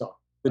films I saw.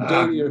 The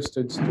Day the Earth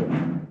Stood Still.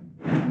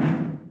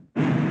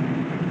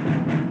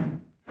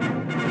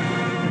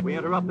 We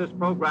interrupt this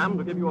program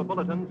to give you a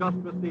bulletin just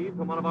received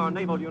from one of our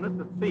naval units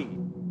at sea.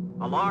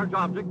 A large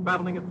object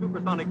traveling at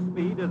supersonic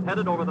speed is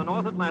headed over the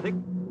North Atlantic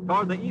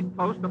toward the east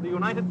coast of the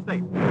United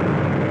States.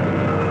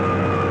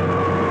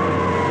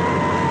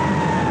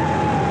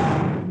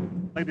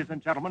 Ladies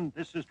and gentlemen,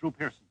 this is Drew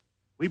Pearson.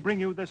 We bring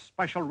you this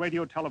special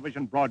radio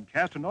television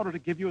broadcast in order to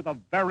give you the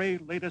very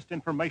latest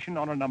information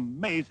on an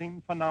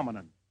amazing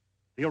phenomenon,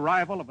 the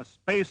arrival of a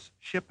space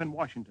ship in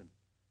Washington.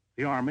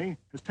 The Army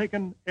has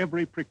taken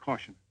every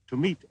precaution to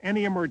meet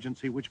any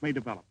emergency which may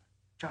develop.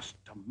 Just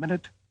a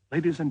minute,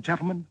 ladies and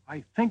gentlemen,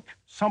 I think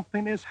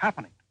something is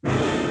happening.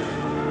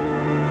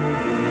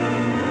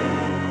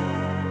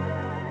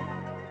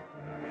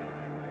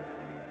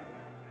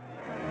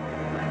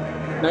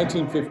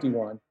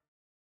 1951.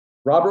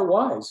 Robert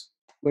Wise.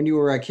 When you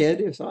were a kid,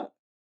 you saw it?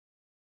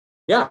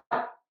 Yeah.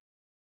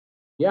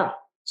 Yeah.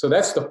 So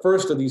that's the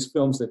first of these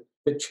films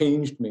that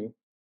changed me.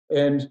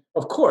 And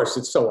of course,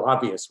 it's so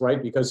obvious,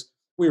 right? Because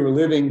we were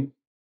living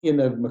in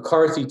the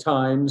McCarthy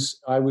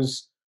times. I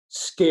was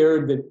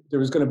scared that there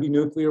was going to be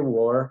nuclear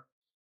war.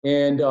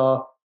 And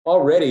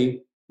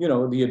already,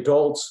 the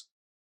adults,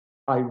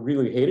 I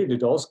really hated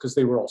adults because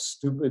they were all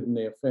stupid and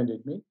they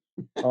offended me.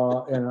 They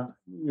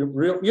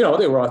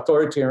were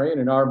authoritarian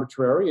and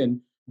arbitrary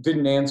and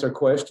didn't answer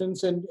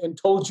questions and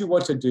told you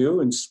what to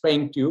do and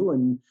spanked you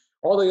and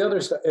all the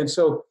other stuff. And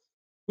so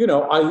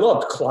I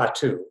loved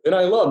Klaatu and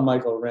I loved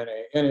Michael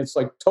Rene, and it's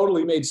like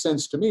totally made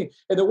sense to me.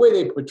 And the way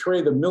they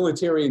portray the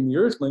military and the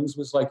Earthlings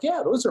was like,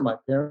 yeah, those are my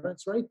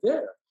parents right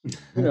there.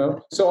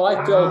 So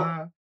I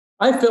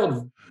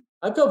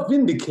felt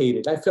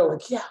vindicated. I felt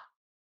like, yeah,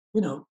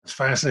 it's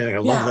fascinating. I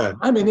love that.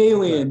 I'm an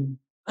alien.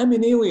 I'm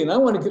an alien. I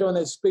want to get on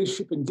that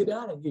spaceship and get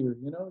out of here.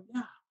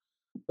 Yeah.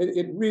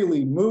 It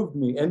really moved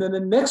me. And then the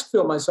next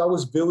film I saw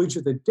was Village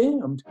of the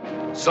Damned.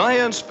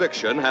 Science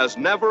fiction has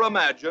never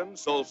imagined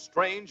so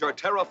strange or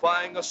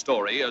terrifying a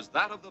story as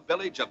that of the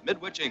village of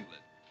Midwich,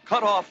 England,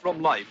 cut off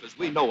from life as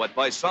we know it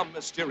by some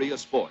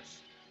mysterious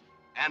force.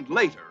 And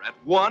later, at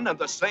one and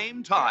the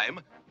same time,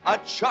 a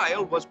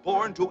child was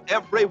born to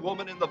every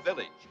woman in the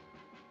village.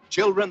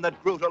 Children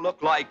that grew to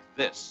look like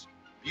this.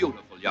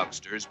 Beautiful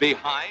youngsters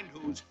behind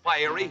whose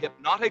fiery,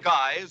 hypnotic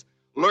eyes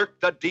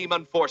lurked the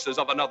demon forces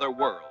of another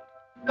world.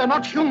 They're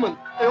not human.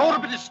 They ought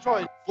to be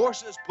destroyed.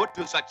 Forces put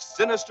to such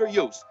sinister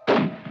use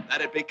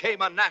that it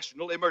became a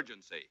national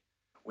emergency.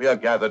 We are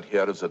gathered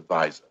here as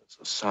advisors,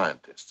 as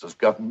scientists, as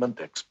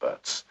government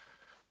experts.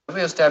 Have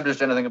we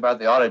established anything about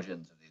the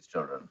origins of these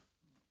children?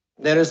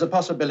 There is the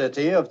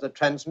possibility of the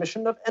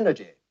transmission of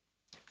energy.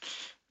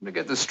 Let me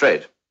get this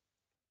straight.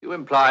 You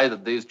imply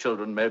that these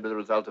children may be the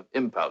result of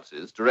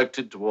impulses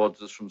directed towards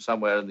us from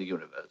somewhere in the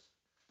universe.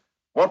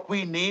 What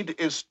we need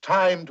is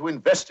time to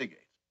investigate.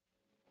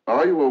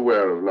 Are you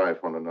aware of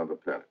life on another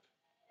planet?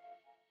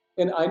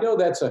 And I know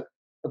that's a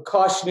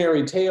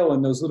cautionary tale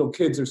and those little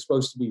kids are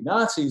supposed to be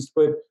Nazis,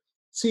 but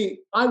see,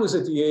 I was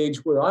at the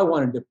age where I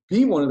wanted to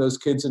be one of those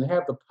kids and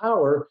have the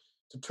power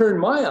to turn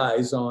my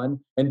eyes on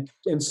and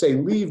say,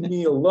 leave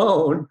me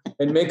alone,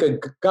 and make a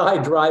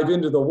guy drive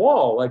into the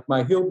wall like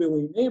my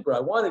hillbilly neighbor. I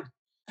wanted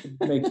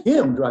to make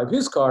him drive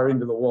his car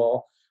into the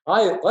wall.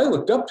 I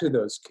looked up to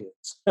those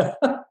kids.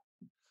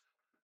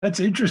 That's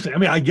interesting. I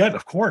mean, I get,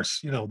 of course,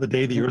 the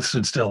day the Earth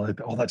stood still,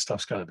 all that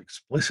stuff's kind of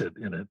explicit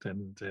in it,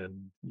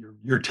 and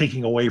you're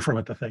taking away from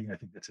it the thing I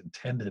think that's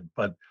intended.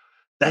 But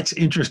that's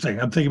interesting.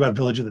 I'm thinking about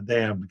Village of the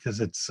Damned because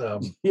it's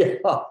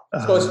it's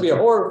supposed to be a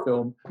horror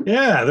film.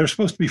 Yeah, they're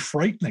supposed to be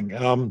frightening.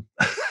 I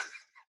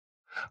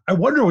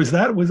wonder, was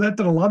that did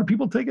a lot of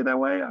people take it that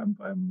way?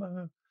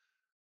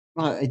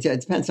 Well,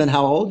 it depends on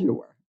how old you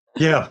were.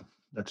 Yeah,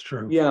 that's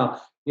true. Yeah.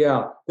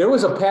 There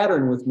was a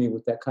pattern with me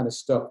with that kind of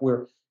stuff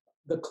where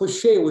the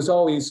cliche was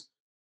always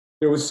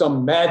there was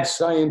some mad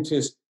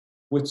scientist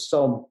with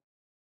some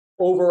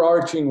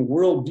overarching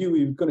worldview.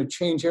 He was going to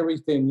change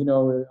everything,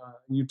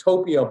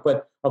 utopia.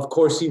 But of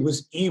course, he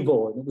was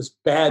evil and it was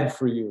bad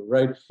for you,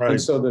 right? And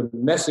so the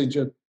message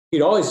of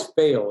he'd always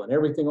fail and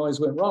everything always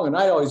went wrong. And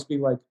I'd always be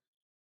like,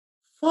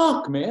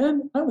 fuck,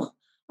 man, I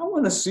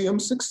want to see him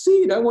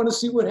succeed. I want to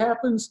see what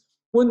happens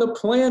when the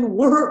plan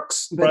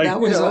works. But that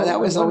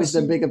was always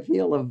the big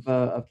appeal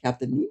of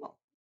Captain Nemo.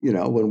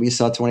 When we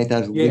saw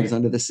 20,000 Leagues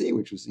Under the Sea,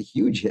 which was a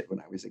huge hit when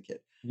I was a kid.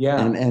 Yeah.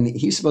 And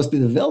he's supposed to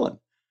be the villain.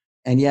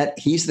 And yet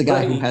he's the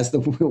guy who has the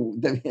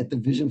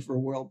vision for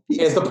world peace.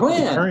 It's the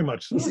plan. Very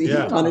much so. He's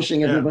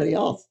punishing everybody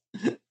else.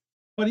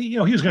 But he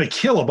was going to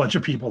kill a bunch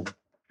of people.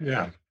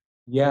 Yeah.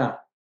 Yeah.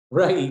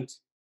 Right.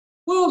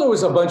 Well, there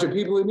was a bunch of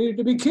people that needed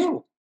to be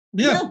killed.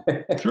 Yeah.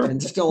 Sure.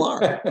 And still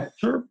are.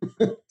 Sure.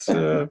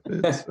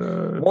 It's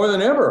more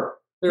than ever.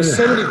 There's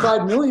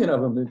 75 million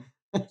of them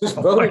that just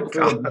voted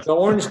for the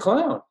Orange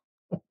Clown.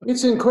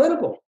 It's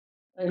incredible.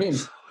 I mean,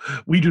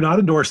 we do not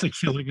endorse the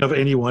killing of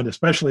anyone,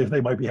 especially if they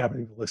might be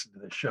happening to listen to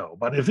this show.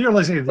 But if you're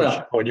listening to this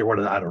show and you're one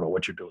of I don't know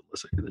what you're doing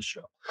listening to this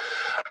show.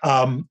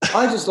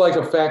 I just like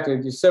the fact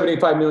that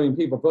 75 million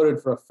people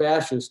voted for a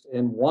fascist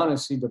and want to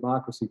see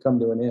democracy come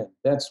to an end.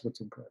 That's what's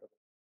incredible.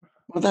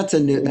 Well, that's a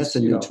new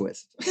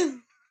twist.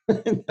 We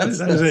haven't had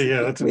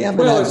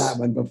that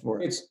one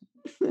before.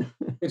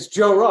 It's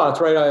Joe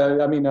Roth,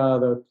 right? I mean,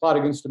 the Plot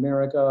Against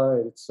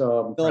America. It's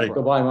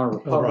the Weimar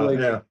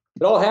Republic.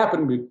 It all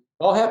happened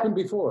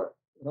before.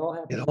 It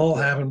all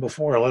happened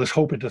before. Let us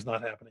hope it does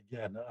not happen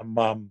again.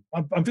 I'm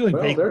feeling.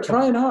 Well, they're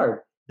trying hard.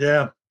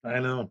 Yeah, I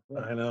know.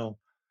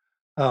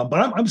 But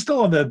I'm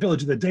still on the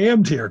Village of the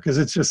Damned here because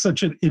it's just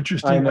such an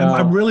interesting.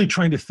 I'm really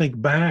trying to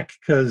think back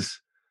because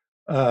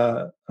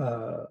I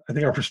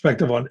think our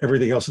perspective on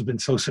everything else has been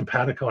so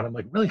simpatico, and I'm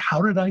like, really,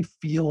 how did I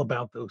feel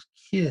about those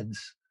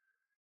kids?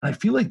 I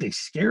feel like they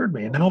scared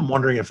me, and now I'm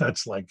wondering if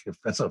that's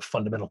a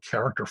fundamental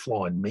character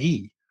flaw in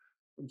me.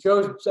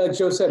 Joe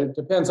said it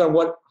depends on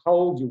how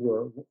old you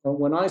were.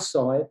 When I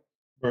saw it,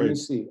 let me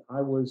see,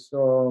 I was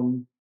 12.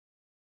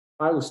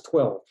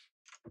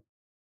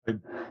 Yeah,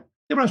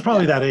 but I was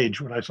probably that age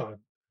when I saw it.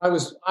 I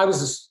was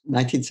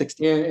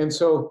 1960, and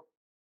so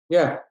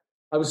I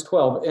was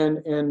 12,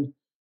 and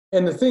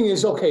the thing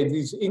is, okay,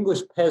 these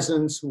English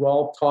peasants who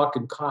all talk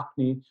in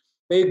Cockney,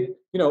 they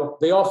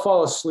all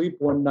fall asleep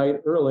one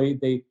night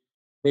early.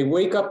 They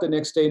wake up the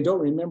next day and don't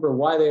remember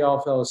why they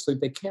all fell asleep.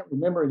 They can't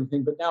remember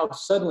anything. But now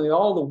suddenly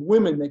all the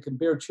women that can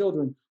bear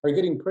children are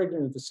getting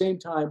pregnant at the same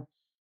time.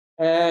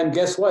 And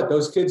guess what?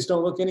 Those kids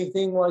don't look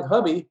anything like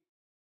hubby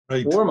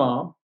or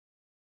mom.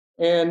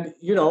 And,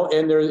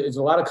 and there is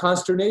a lot of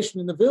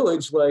consternation in the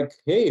village, like,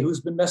 hey,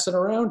 who's been messing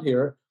around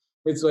here?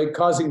 It's like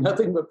causing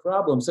nothing but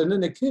problems. And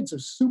then the kids are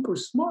super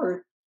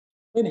smart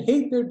and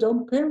hate their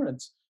dumb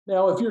parents.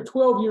 Now, if you're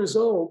 12 years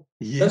old,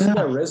 doesn't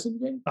that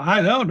resonate?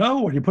 I don't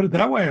know. When you put it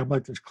that way, I'm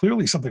like, there's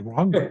clearly something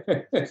wrong with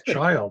this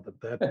child.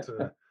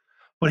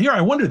 But here,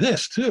 I wonder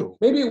this too.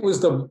 Maybe it was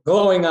the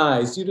glowing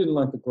eyes. You didn't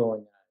like the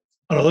glowing eyes.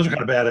 Oh, no, those are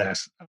kind of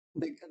badass.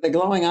 The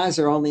glowing eyes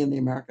are only in the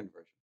American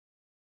version.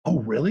 Oh,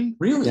 really?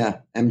 Really?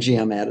 Yeah,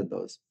 MGM added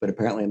those, but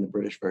apparently in the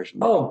British version.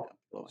 Oh,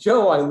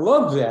 Joe, I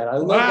love that. I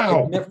love that.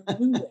 I never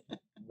knew that.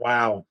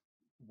 Wow.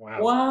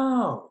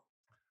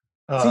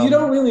 So you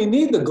don't really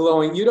need the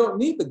glowing. You don't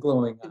need the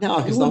glowing eyes. No,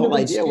 because the whole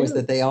idea was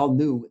that they all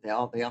knew. They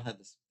all had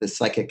this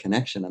psychic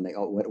connection, and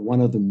what one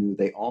of them knew,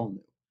 they all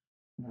knew.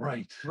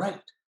 Right.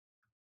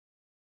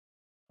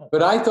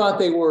 But I thought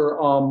they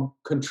were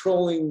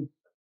controlling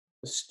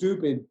the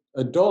stupid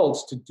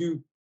adults to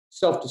do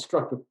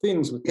self-destructive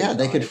things with. Yeah,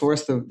 they could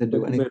force them to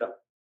do anything.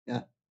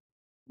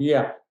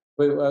 Yeah.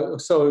 But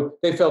so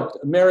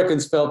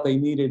Americans felt they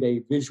needed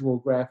a visual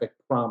graphic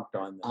prompt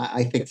on them.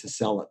 I think to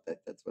sell it,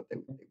 that's what they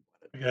wanted.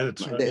 Yeah,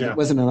 it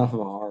wasn't enough of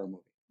a horror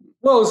movie.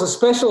 Well, as a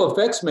special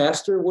effects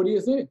master, what do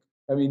you think?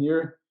 I mean,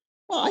 you're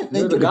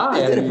the guy.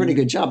 They did a pretty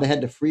good job. They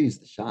had to freeze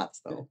the shots,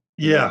 though.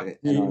 Yeah.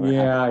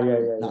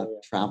 Not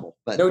travel,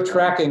 but no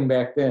tracking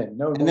back then.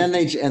 No. And then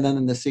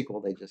in the sequel,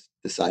 they just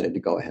decided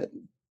to go ahead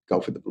and go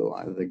for the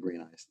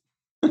green eyes.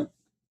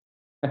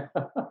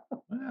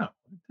 Wow.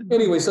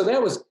 Anyway, so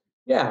that was.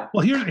 Yeah.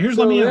 Well, here's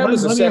let me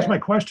ask my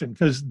question,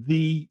 because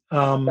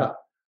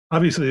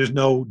obviously there's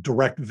no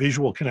direct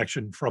visual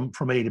connection from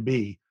A to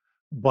B,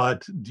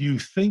 but do you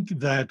think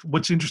that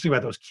what's interesting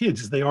about those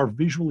kids is they are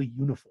visually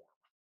uniform?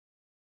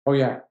 Oh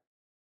yeah.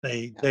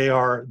 They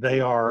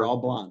are all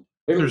blonde.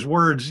 There's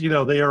words,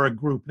 they are a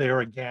group, they are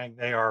a gang,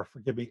 they are,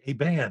 forgive me, a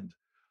band.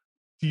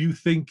 Do you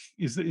think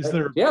is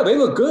there? Yeah, they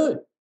look good.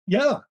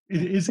 Yeah, do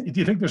you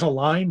think there's a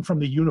line from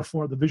the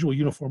visual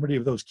uniformity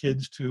of those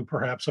kids to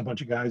perhaps a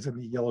bunch of guys in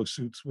the yellow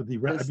suits with the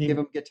red? Give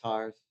them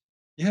guitars.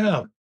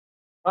 Yeah,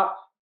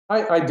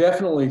 I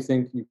definitely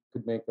think you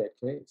could make that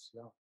case.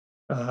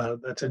 Yeah,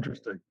 that's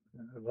interesting.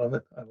 I love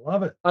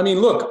it. I mean,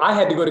 look, I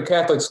had to go to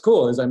Catholic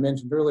school, as I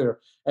mentioned earlier,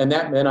 and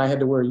that meant I had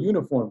to wear a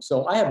uniform.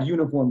 So I have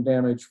uniform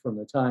damage from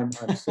the time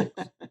I'm 6.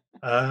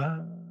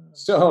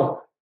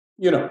 So,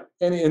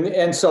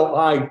 and so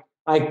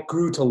I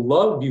grew to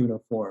love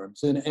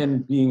uniforms,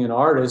 and being an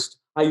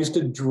artist, I used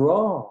to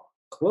draw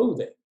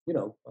clothing,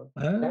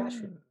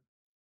 fashion.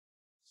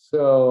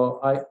 So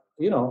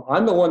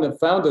I'm the one that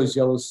found those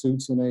yellow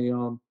suits in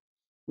a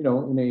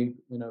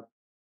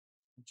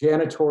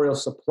janitorial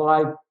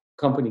supply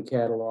company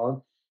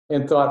catalog,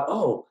 and thought,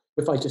 oh,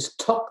 if I just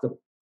tuck the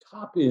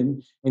top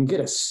in and get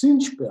a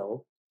cinch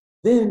belt,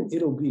 then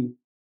it'll be,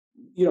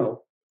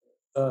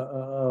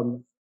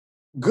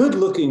 good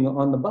looking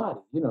on the body,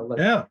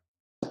 Yeah.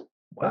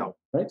 Wow.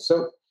 Right.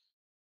 So.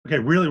 Okay.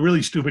 Really,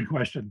 really stupid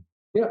question.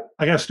 Yeah.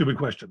 I got a stupid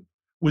question.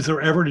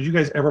 Did you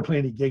guys ever play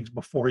any gigs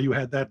before you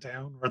had that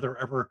down?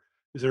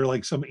 Is there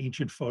like some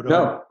ancient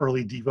photo,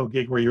 early Devo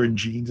gig where you're in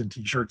jeans and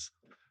t-shirts?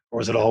 Or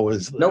was it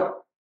always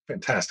nope?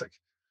 Fantastic.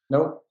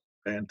 Nope.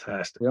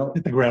 Fantastic. Yep.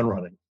 Hit the ground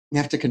running. You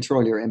have to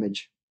control your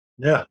image.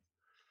 Yeah.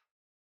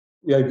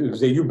 Yeah,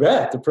 you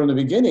bet. From the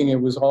beginning, it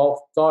was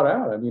all thought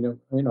out. I mean,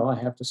 I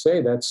have to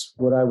say that's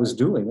what I was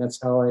doing. That's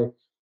how I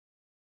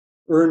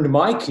earned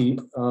my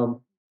keep.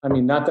 I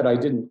mean, not that I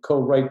didn't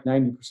co-write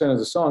 90% of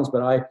the songs,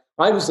 but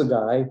I was the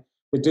guy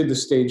that did the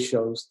stage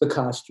shows, the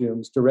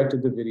costumes,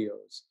 directed the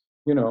videos,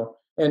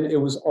 and it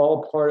was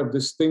all part of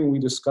this thing we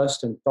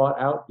discussed and thought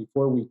out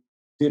before we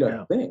did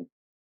a thing.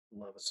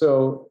 Love it.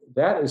 So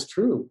that is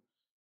true.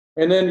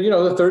 And then,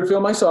 the third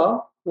film I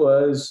saw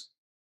was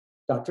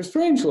Dr.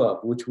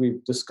 Strangelove, which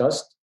we've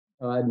discussed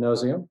ad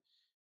nauseum.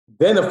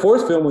 Then the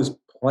fourth film was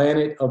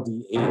Planet of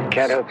the Apes.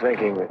 Can't help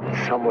thinking that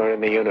somewhere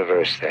in the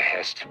universe there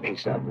has to be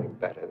something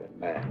better than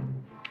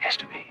man. Has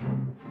to be.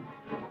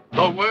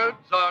 The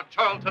words are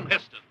Charlton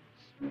Heston's.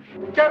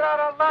 Get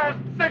out a last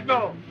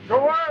signal to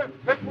Earth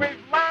that we've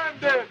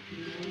landed.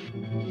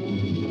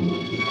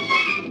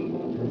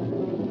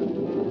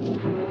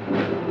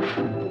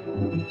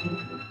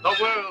 The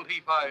world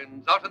he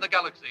finds out in the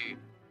galaxy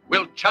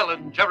will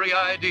challenge every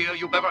idea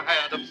you've ever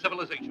had of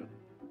civilization.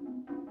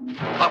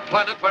 A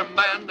planet where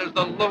man is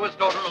the lowest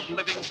order of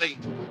living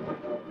things,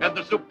 and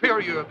the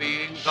superior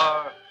beings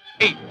are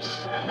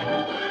apes.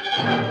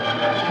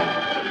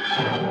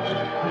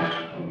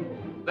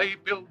 They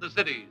build the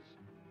cities,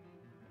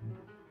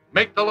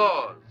 make the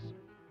laws,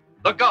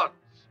 the gods,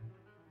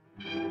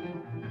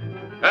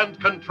 and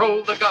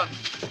control the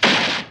guns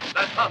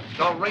that hunt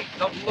a race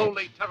of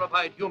lowly,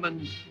 terrified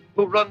humans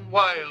who run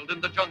wild in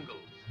the jungles,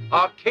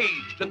 are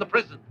caged in the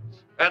prisons,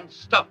 and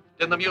stuffed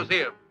in the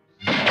museums.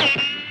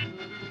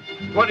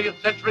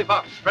 20th Century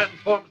Fox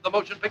transforms the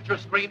motion picture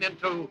screen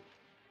into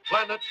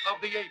Planet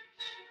of the Apes.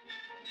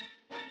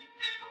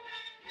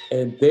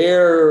 And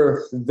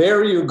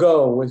there you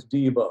go with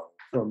Devo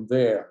from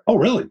there. Oh,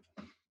 really?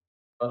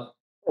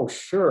 Oh,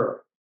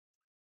 sure.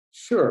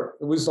 Sure.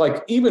 It was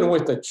like, even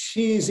with the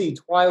cheesy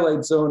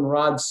Twilight Zone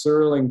Rod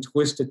Serling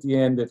twist at the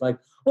end, that like,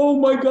 oh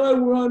my God,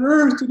 we're on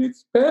Earth and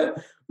it's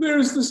pet.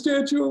 There's the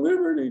Statue of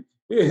Liberty.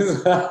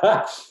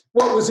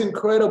 What was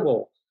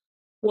incredible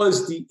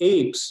was the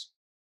apes,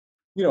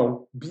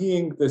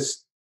 being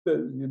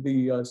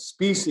the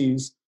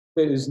species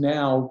that is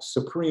now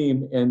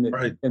supreme, and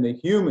the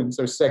humans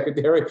are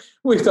secondary.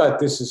 We thought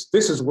this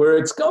is where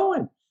it's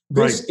going.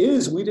 We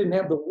didn't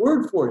have the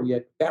word for it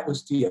yet. That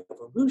was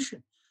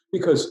de-evolution.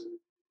 Because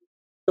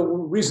the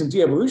reason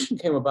de-evolution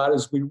came about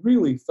is we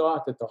really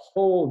thought that the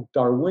whole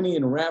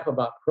Darwinian rap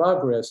about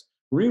progress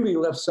really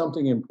left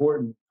something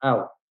important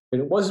out.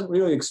 And it wasn't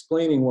really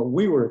explaining what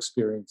we were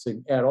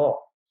experiencing at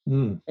all.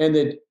 And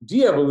that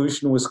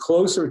de-evolution was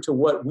closer to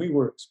what we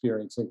were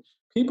experiencing.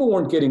 People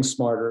weren't getting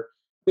smarter.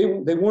 They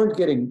weren't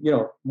getting,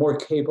 more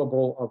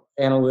capable of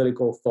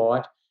analytical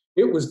thought.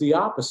 It was the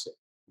opposite.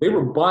 They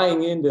were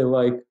buying into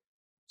like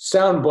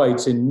sound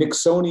bites and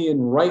Nixonian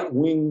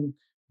right-wing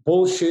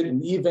bullshit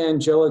and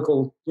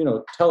evangelical,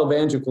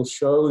 televangelical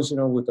shows,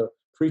 with the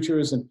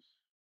preachers. And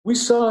we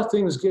saw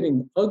things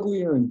getting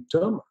uglier and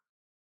dumber.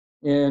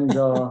 And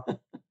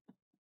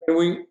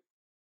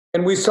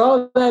and we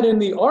saw that in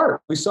the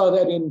art. We saw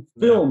that in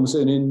films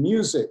and in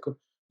music.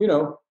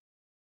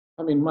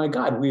 My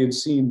God, we had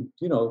seen,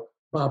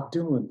 Bob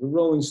Dylan, the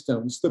Rolling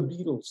Stones, the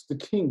Beatles, the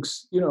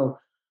Kinks,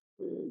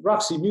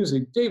 Roxy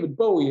Music, David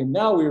Bowie. And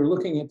now we were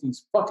looking at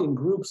these fucking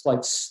groups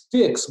like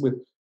Styx with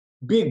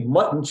big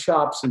mutton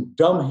chops and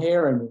dumb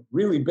hair and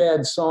really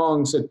bad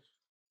songs. And,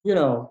 it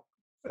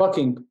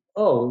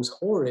was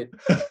horrid.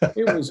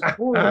 It was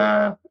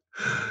horrid.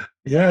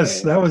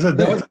 Yes, that was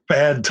a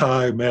bad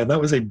time, man. That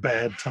was a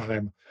bad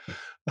time.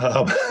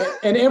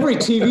 And every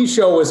TV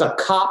show was a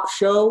cop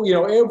show.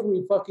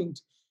 Every fucking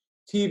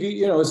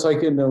TV, it's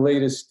like in the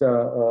latest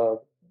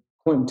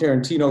Quentin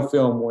Tarantino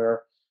film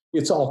where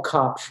it's all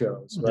cop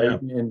shows, right?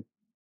 Yeah.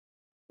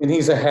 And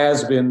he's a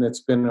has-been that's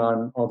been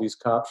on all these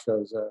cop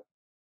shows,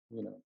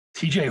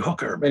 TJ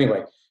Hooker.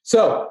 Anyway,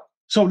 so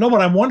no,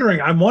 but I'm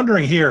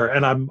wondering here,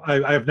 and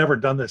I've never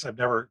done this. I've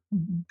never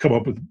come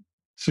up with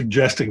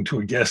suggesting to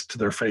a guest to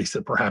their face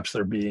that perhaps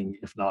they're being,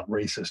 if not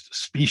racist,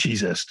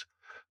 speciesist.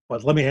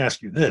 But let me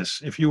ask you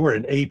this. If you were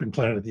an ape in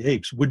Planet of the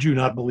Apes, would you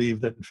not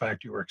believe that, in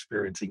fact, you are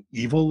experiencing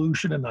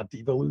evolution and not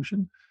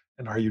devolution?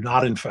 And are you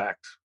not, in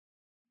fact,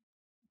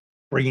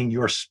 bringing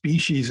your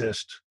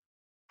speciesist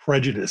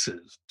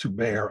prejudices to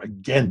bear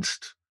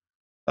against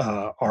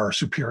our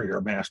superior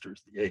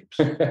masters, the apes?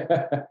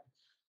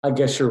 I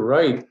guess you're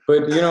right.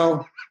 But,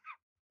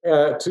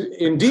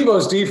 in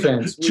Devo's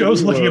defense...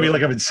 Joe's looking at me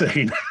like I'm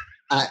insane.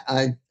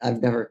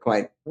 I've never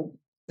quite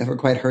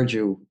heard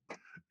you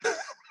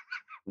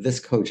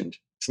this cogent.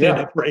 Stand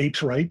up for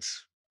apes'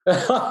 rights.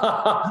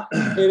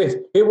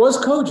 It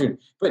was cogent,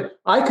 but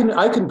I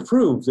can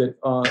prove that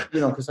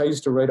because I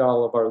used to write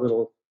all of our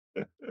little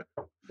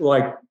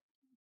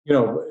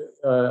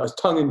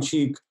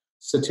tongue-in-cheek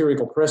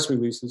satirical press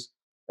releases,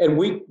 and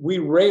we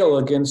rail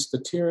against the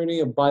tyranny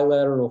of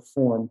bilateral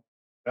form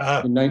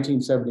in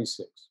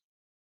 1976,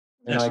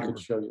 and I could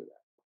show you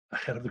that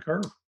ahead of the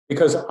curve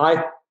because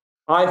I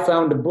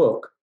found a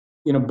book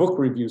in a book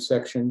review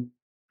section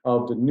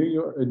of the New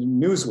York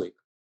Newsweek,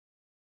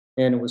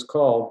 and it was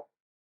called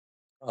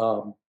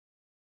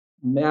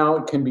 "Now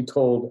It Can Be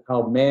Told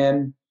How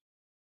Man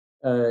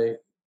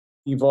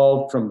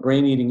Evolved from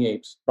Brain-Eating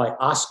Apes" by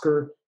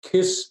Oscar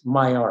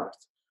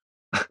Kismeyarth.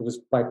 It was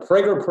by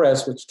Prager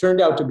Press, which turned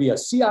out to be a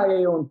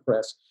CIA-owned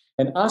press.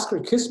 And Oscar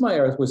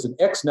Kismeyarth was an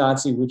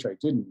ex-Nazi, which I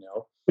didn't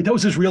know. Wait, that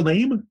was his real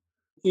name?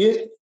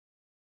 Yes,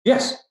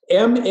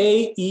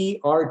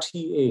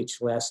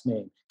 Maerth, last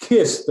name.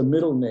 Kiss, the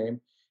middle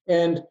name.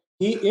 And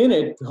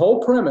the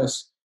whole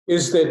premise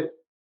is that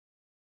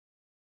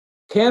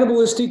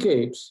cannibalistic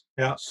apes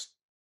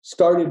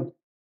started,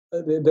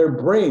 their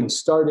brains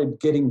started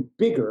getting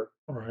bigger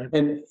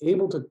and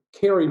able to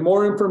carry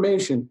more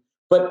information,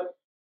 but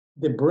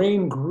the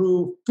brain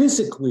grew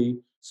physically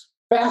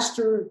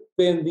faster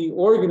than the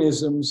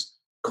organism's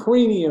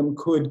cranium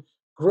could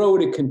grow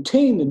to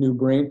contain the new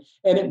brain,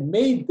 and it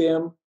made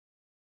them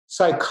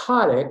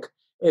psychotic,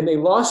 and they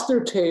lost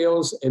their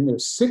tails and their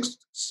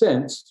sixth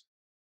sense.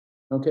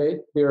 Okay,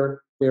 the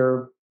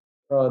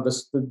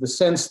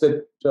sense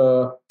that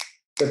the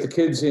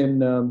kids in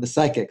the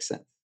psychic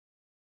sense,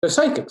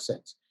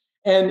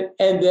 and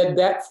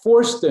that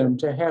forced them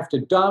to have to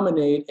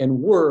dominate and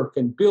work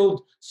and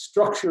build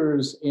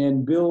structures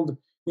and build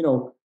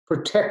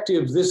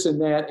protective this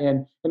and that.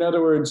 And in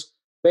other words,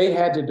 they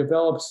had to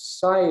develop a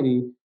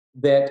society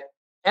that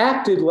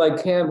acted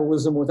like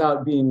cannibalism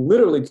without being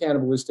literally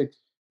cannibalistic.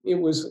 It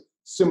was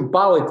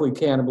symbolically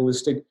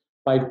cannibalistic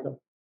by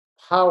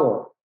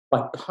power,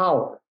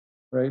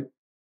 right?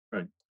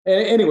 Right.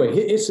 And anyway,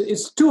 it's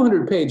a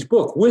 200-page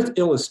book with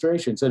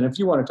illustrations. And if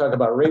you want to talk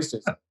about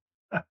racism,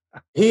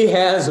 he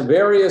has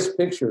various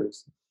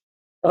pictures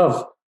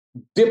of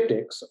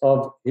diptychs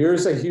of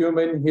here's a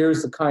human,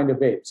 here's the kind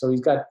of ape. So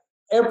he's got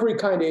every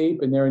kind of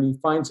ape in there, and he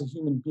finds a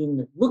human being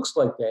that looks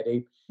like that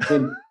ape.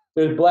 And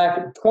there's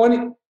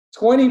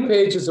 20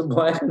 pages of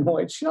black and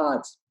white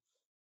shots.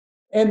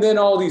 And then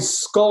all these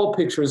skull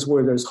pictures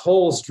where there's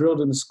holes drilled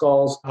in the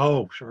skulls.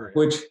 Oh, sure. Yeah.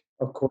 Which,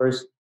 of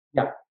course,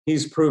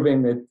 he's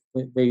proving that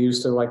they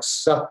used to like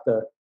suck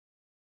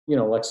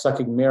like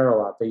sucking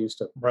marrow out. They used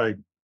to, right.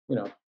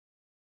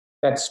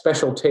 That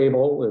special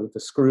table with the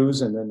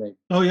screws, and then they.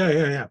 Oh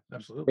yeah,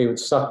 absolutely. They would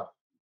suck.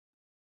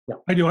 Yeah,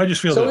 I do. I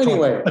just feel so that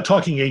anyway, a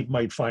talking ape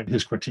might find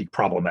his critique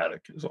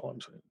problematic. Is all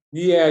I'm saying.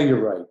 Yeah, you're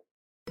right.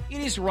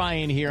 It is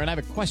Ryan here, and I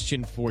have a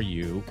question for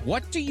you.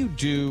 What do you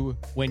do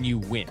when you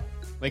win?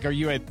 Like, are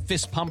you a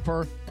fist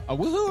pumper, a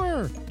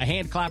woohooer, a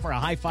hand clapper, a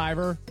high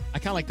fiver? I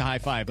kind of like the high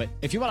five, but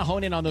if you want to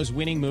hone in on those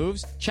winning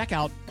moves, check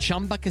out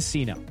Chumba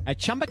Casino. At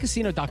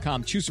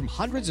ChumbaCasino.com, choose from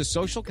hundreds of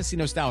social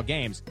casino-style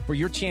games for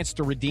your chance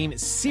to redeem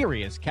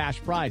serious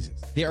cash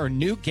prizes. There are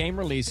new game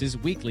releases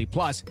weekly,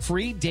 plus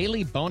free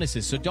daily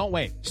bonuses, so don't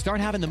wait. Start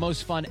having the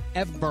most fun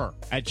ever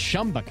at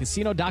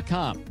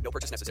ChumbaCasino.com. No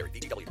purchase necessary.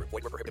 VGW Group.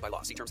 Void where prohibited by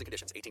law. See terms and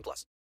conditions.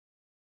 18+.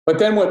 But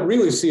then what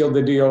really sealed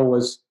the deal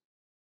was...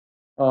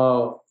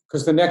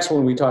 because the next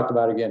one we talked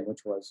about again, which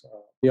was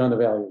Beyond the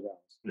Valley of the Dolls.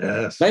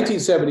 Yes.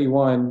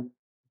 1971,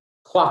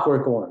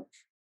 Clockwork Orange.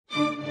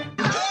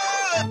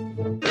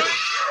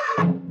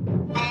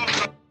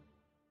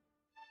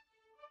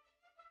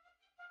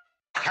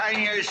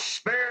 Can you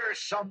spare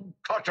some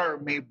cutter,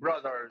 me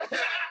brothers?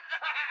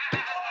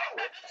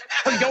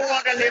 I don't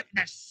want to live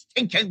in a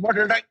stinking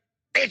water like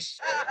this.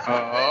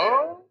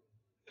 Oh?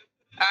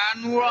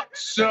 And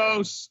what's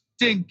so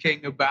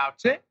stinking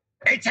about it?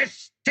 It's a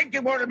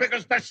stinking water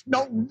because there's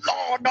no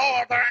law and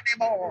order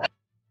anymore.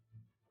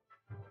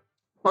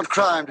 What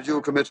crime did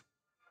you commit?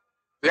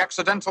 The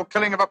accidental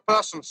killing of a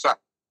person, sir.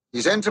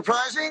 He's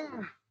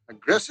enterprising,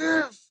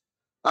 aggressive,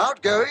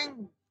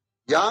 outgoing,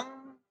 young,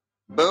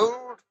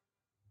 bold,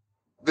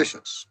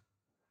 vicious.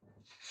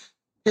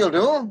 He'll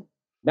do.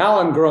 Now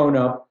I'm grown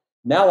up.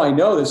 Now I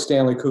know that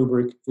Stanley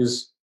Kubrick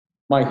is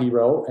my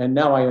hero, and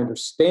now I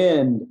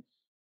understand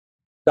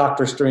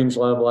Dr.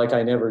 Strangelove like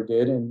I never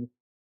did, and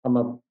I'm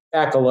an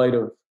acolyte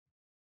of,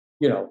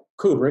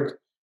 Kubrick.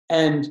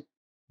 And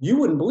you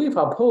wouldn't believe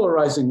how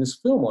polarizing this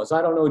film was.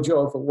 I don't know,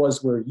 Joe, if it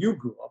was where you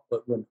grew up,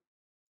 but when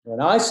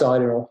I saw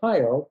it in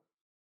Ohio,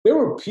 there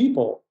were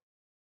people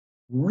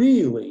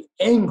really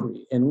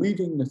angry and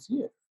leaving the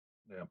theater.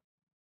 Yeah.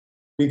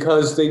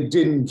 Because they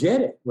didn't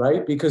get it,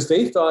 right? Because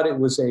they thought it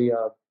was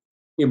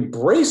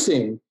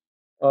embracing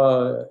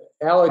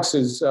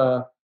Alex's,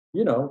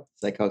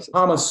 psychosis,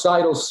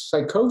 homicidal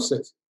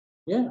psychosis.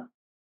 Yeah.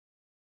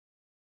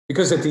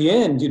 Because at the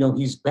end,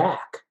 he's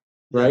back,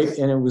 right? Yes.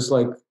 And it was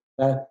like,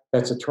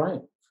 that's a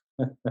triumph.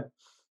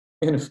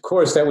 And of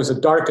course, that was the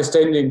darkest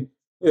ending.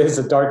 It's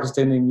the darkest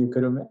ending you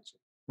could imagine.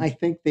 I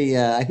think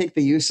the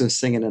use of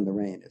 "Singing in the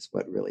Rain" is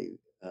what really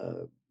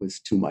was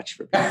too much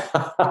for me.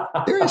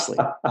 Seriously,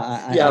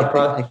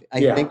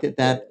 I think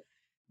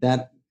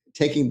that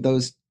taking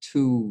those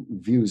two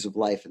views of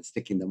life and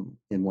sticking them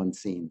in one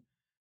scene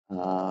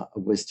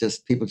was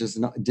just people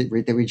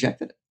they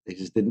rejected it. They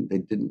just didn't. They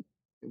didn't.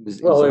 It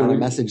was not a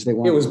message they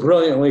wanted. It was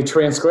brilliantly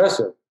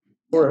transgressive.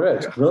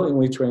 It's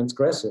brilliantly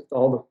transgressive.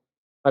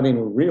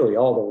 Really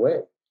all the way.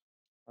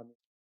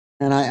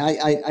 And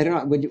I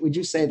don't know. Would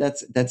you say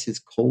that's his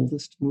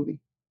coldest movie?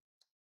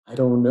 I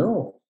don't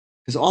know.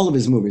 Because all of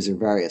his movies are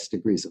various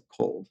degrees of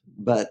cold.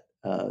 But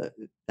that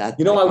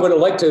I would have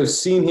liked to have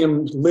seen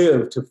him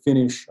live to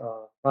finish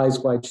Eyes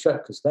Wide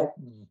Shut, because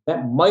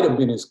that might have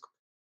been his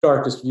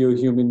darkest view of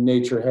human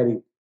nature had he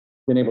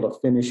been able to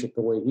finish it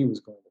the way he was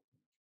going to.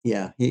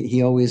 Yeah,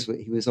 he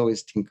was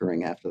always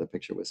tinkering after the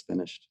picture was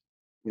finished.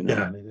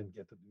 Yeah, and they didn't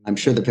get to do I'm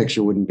sure the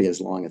picture wouldn't be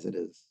as long as it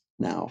is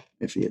now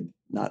if he had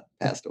not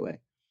passed away.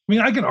 I mean,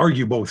 I can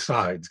argue both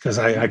sides because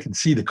I can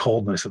see the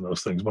coldness in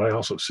those things, but I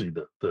also see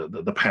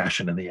the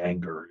passion and the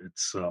anger.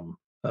 It's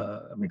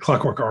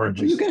Clockwork Orange.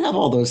 You can have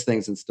all those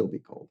things and still be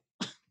cold.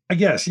 I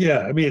guess, yeah.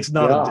 I mean, it's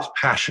not a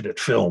dispassionate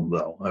film,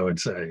 though, I would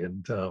say.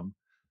 And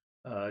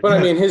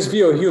but his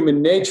view of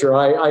human nature,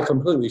 I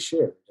completely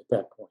shared at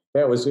that point.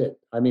 That was it.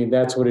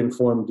 That's what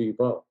informed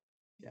Devo.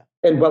 Yeah.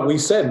 But we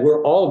said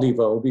we're all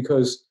Devo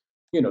because,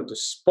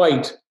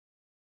 despite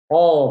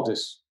all of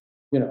this,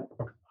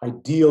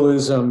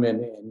 idealism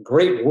and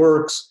great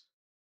works,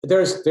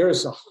 there's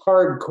a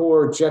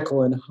hardcore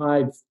Jekyll and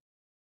Hyde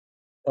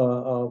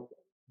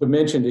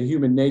dimension to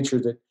human nature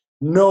that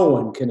no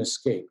one can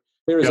escape.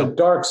 There is a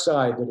dark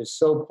side that is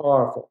so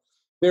powerful.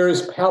 There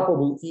is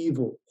palpable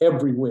evil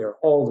everywhere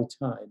all the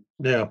time.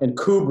 Yeah. And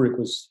Kubrick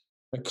was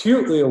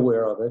acutely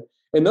aware of it.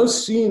 And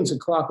those scenes in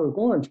Clockwork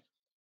Orange,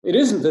 it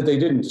isn't that they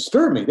didn't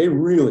disturb me. They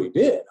really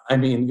did.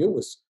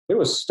 There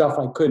was stuff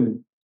I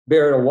couldn't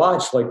bear to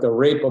watch, like the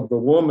rape of the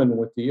woman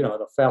with the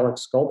phallic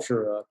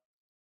sculpture.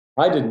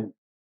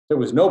 There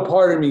was no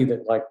part of me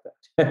that liked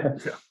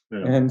that.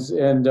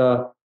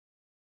 Yeah.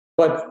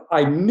 But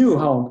I knew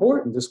how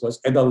important this was.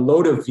 And the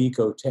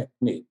Lodovico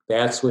technique,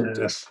 that's what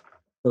did.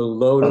 The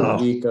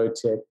Lodovico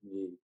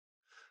technique.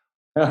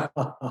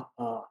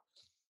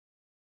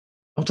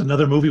 It's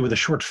another movie with a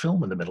short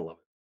film in the middle of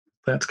it.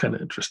 That's kind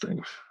of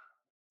interesting.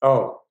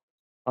 Oh,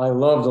 I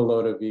love the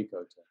Lodovico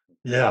technique.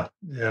 Yeah,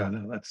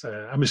 no, that's.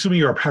 I'm assuming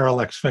you're a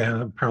Parallax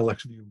fan,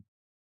 Parallax View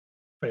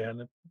fan.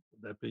 Would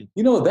that be?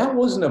 That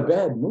wasn't a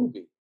bad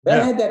movie.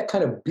 That had that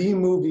kind of B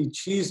movie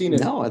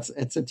cheesiness. No,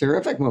 it's a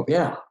terrific movie.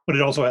 Yeah, but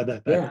it also had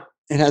that. Yeah,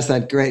 it has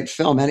that great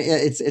film, and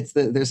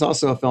there's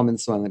also a film in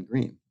Soylent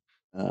Green.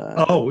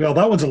 Well,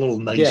 that one's a little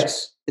nicer.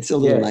 Yes, it's a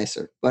little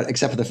nicer, but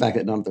except for the fact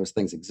that none of those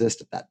things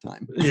exist at that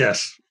time.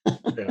 Yes,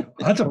 yeah,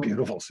 that's a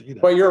beautiful scene.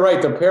 But you're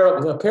right. The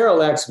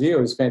Parallax View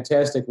is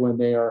fantastic when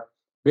they are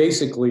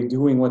basically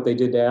doing what they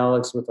did to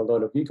Alex with the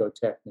Lodovico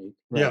technique.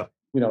 Right?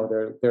 Yeah,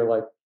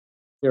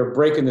 they're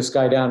breaking this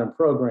guy down and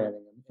programming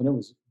him, and it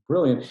was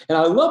brilliant. And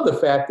I love the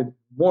fact that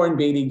Warren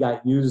Beatty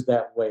got used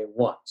that way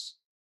once.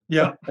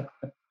 Yeah.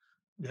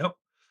 Yep.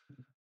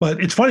 But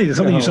it's funny,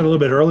 something you said a little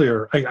bit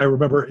earlier. I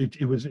remember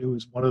it was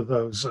one of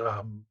those.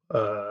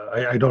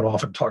 I don't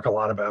often talk a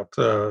lot about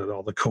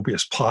all the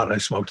copious pot I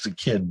smoked as a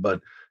kid,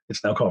 but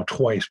it's now called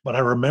twice. But I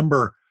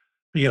remember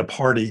being at a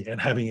party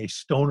and having a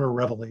stoner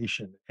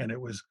revelation, and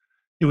it was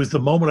the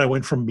moment I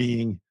went from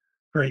being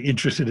very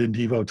interested in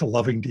Devo to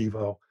loving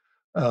Devo.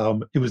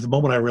 It was the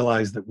moment I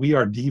realized that We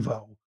Are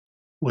Devo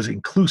was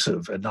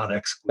inclusive and not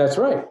exclusive. That's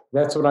right.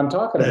 That's what I'm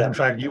talking about. In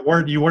fact, you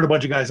weren't a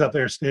bunch of guys up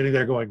there standing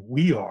there going,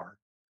 "We are."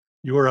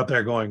 You were up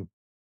there going,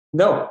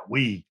 "No,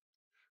 we."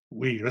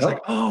 It's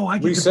like, oh,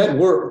 we said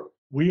we're.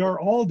 We are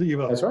all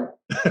Devo. That's right.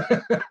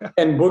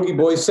 And Boogie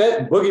Boy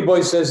says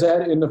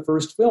that in the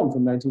first film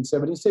from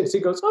 1976.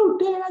 He goes, "Oh,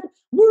 Dad,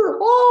 we're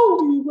all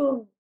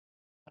Devo."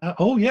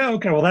 Oh yeah,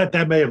 okay. Well,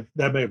 that may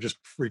have just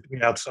freaked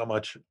me out so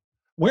much.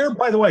 Where,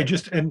 by the way,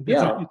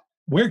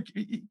 where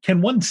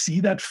can one see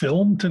that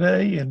film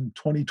today in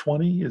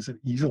 2020? Is it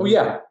easily?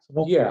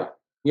 Oh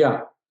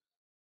yeah.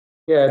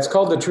 It's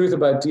called The Truth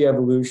About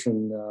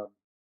De-Evolution.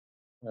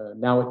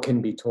 Now It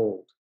Can Be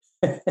Told.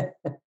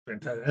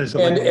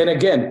 And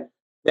again,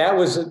 that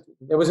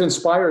was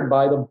inspired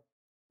by the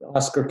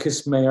Oscar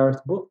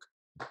Kismayarth book,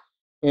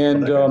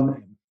 and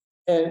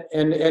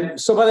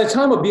so by the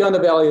time of Beyond the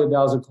Valley of the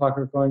Dolls and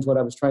Clockwork Orange, what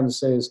I was trying to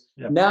say is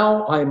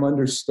now I'm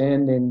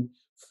understanding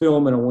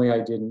film in a way I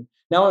didn't.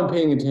 Now I'm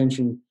paying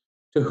attention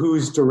to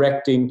who's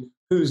directing,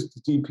 who's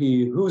the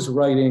DP, who's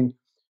writing,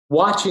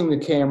 watching the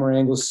camera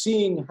angles,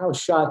 seeing how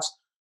shots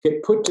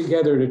get put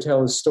together to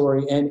tell a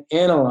story, and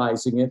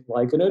analyzing it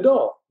like an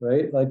adult,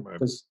 right?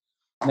 Because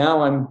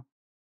now I'm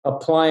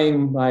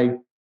applying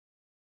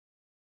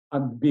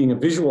I'm being a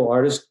visual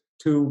artist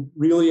to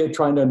really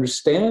trying to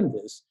understand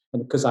this,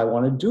 and because I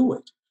want to do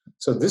it.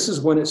 So this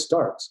is when it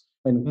starts.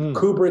 And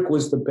Kubrick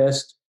was the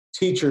best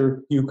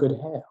teacher you could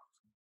have.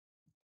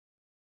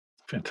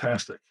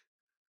 Fantastic.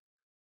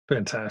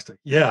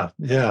 Yeah.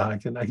 I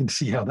can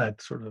see how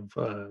that sort of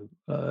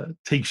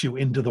takes you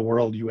into the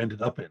world you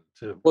ended up in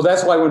too. Well,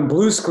 that's why when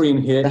Blue Screen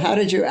hit. How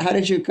did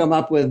you come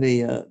up with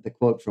the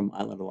quote from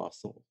Island of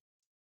Lost Souls?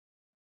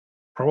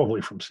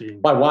 Probably from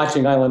seeing. By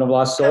watching Island of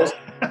Lost Souls.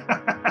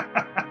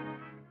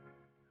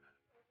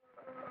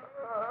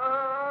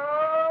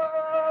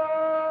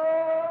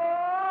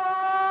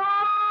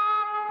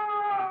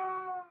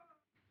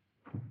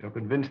 You're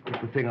convinced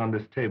that the thing on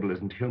this table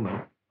isn't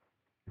human.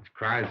 Its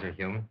cries are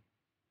human.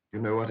 You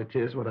know what it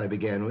is, what I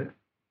began with?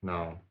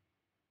 No.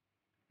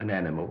 An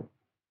animal.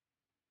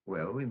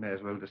 Well, we may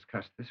as well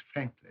discuss this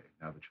frankly,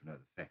 now that you know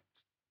the facts.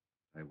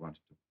 I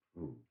wanted to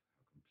prove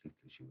how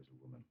completely she was a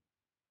woman.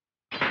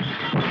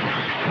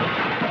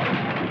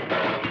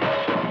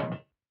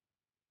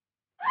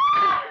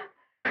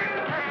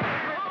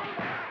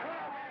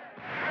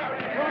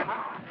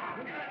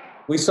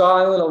 We saw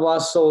Island of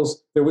Lost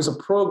Souls. There was a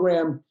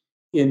program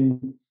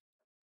in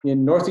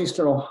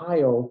northeastern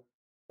Ohio.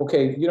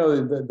 Okay, you know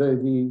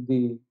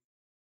the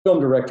film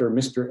director,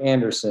 Mr.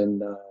 Anderson.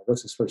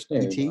 What's his first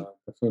name? The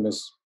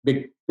famous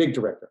big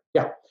director.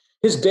 Yeah,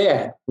 his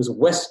dad was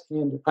Wes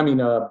Anderson.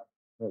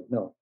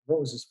 No, what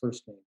was his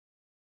first name?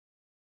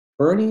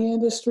 Bernie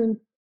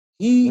Anderson.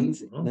 He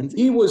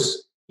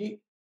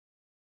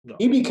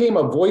became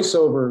a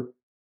voiceover.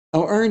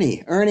 Oh,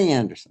 Ernie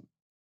Anderson.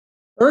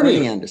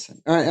 Ernie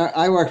Anderson.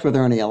 I worked with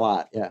Ernie a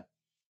lot. Yeah.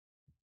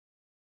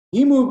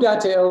 He moved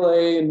out to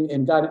LA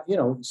and got,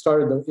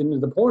 started into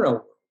the porno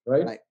world,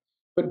 right?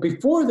 But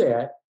before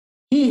that,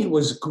 he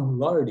was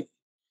Ghoulardi.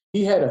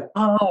 He had a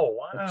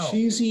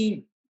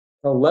cheesy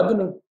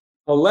 11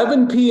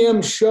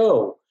 p.m.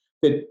 show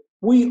that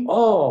we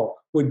all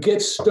would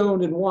get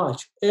stoned and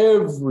watch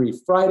every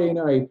Friday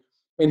night.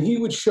 And he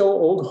would show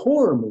old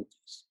horror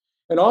movies.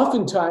 And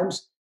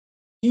oftentimes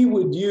he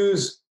would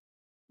use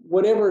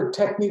whatever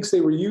techniques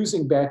they were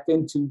using back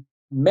then to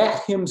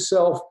mat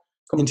himself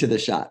into the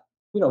shot.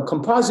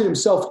 Composite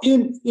himself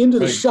into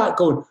the shot,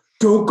 going,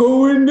 "Don't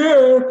go in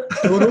there,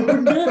 don't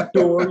open that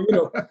door,"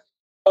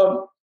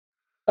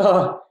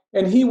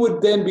 and he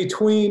would then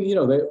between,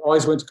 they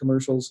always went to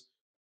commercials,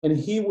 and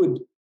he would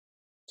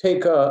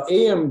take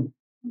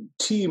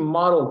AMT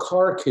model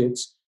car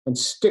kits and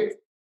stick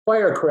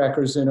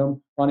firecrackers in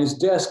them on his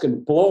desk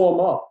and blow them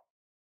up,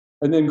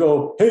 and then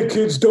go, "Hey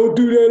kids, don't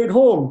do that at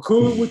home.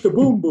 Cool it with the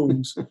boom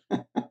booms."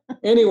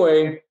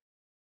 Anyway,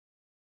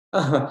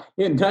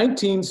 In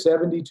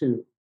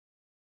 1972,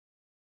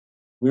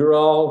 we were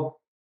all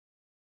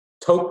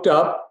toked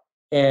up,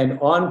 and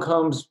on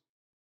comes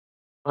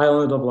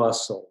Island of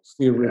Lost Souls,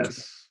 the original,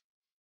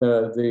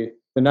 the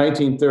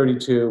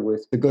 1932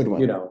 with the good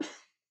one,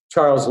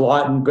 Charles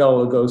Laughton,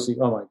 Bela Lugosi.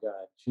 Oh my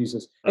God,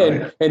 Jesus!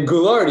 And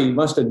Ghoulardi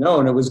must have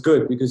known it was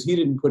good because he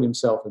didn't put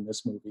himself in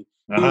this movie.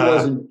 He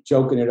wasn't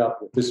joking it up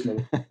with this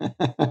movie.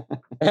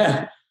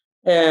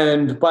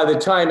 And by the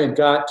time it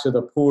got to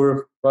the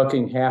poor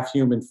fucking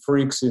half-human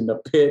freaks in the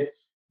pit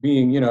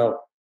being,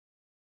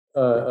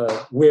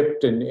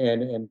 whipped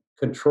and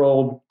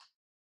controlled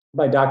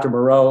by Dr.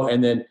 Moreau,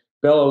 and then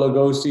Bela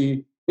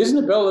Lugosi.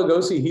 Isn't it Bela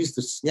Lugosi? He's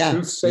the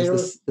soothsayer.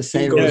 The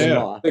sayer of the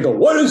law. They go,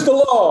 "What is the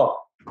law?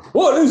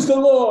 What is the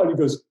law?" And he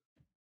goes,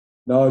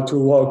 "Not to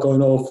walk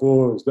on all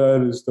fours.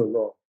 That is the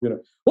law."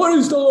 What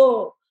is the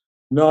law?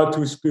 Not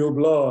to spill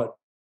blood.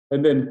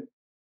 And then,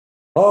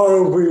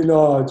 "Are we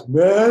not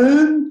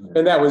men?"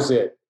 And that was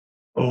it.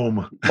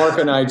 Mark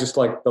and I just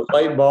like the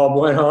light bulb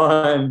went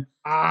on.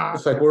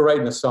 It's like we're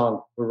writing a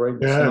song. We're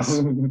writing a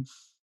song.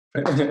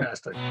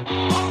 Fantastic.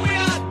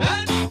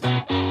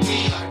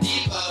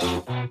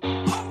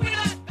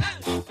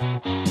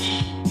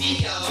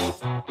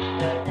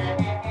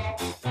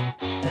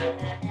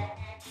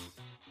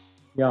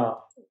 Yeah,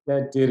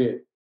 that did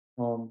it.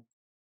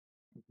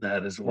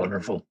 That is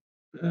wonderful.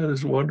 That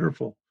is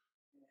wonderful.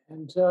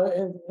 And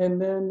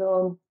then,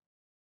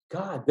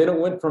 God, then it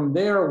went from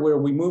there where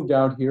we moved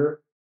out here,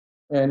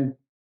 and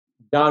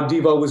now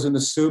Devo was in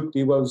the soup.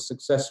 Devo was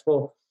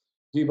successful.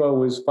 Devo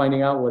was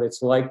finding out what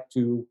it's like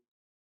to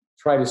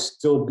try to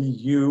still be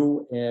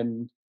you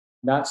and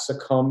not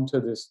succumb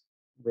to the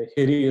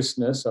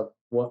hideousness of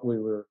what we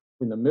were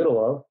in the middle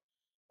of.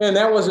 And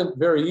that wasn't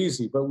very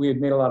easy, but we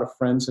had made a lot of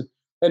friends.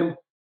 And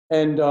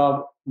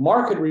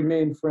Mark had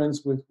remained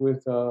friends with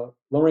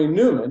Lorraine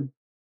Newman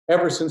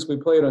ever since we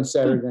played on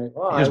Saturday Night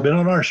Live. He's been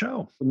on our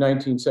show in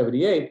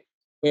 1978,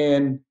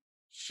 and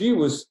she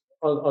was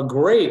a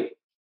great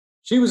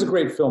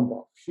film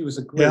buff. She was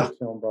a great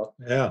film buff.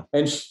 Yeah.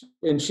 And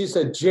she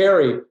said,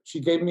 Jerry, she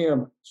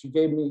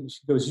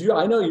goes,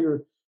 I know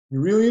you're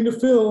really into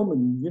film,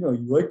 and you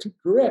like to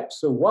direct,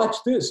 so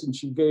watch this. And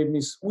she gave me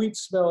Sweet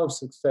Smell of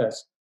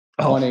Success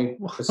on a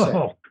cassette.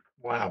 Oh,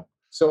 wow.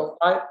 So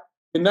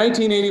in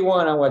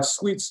 1981, I watched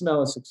Sweet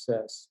Smell of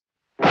Success.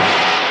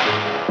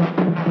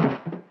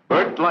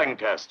 Burt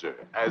Lancaster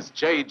as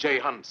J.J.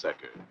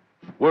 Hunsaker,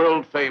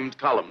 world-famed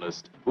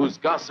columnist whose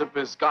gossip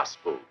is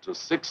gospel to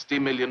 60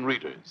 million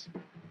readers.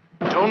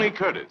 Tony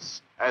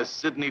Curtis as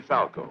Sidney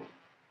Falco,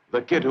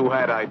 the kid who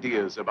had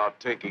ideas about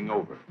taking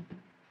over.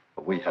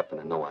 We happen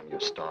to know I'm your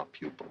star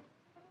pupil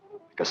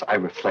because I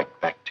reflect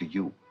back to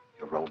you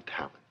your own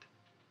talent.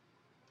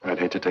 I'd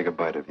hate to take a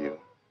bite of you.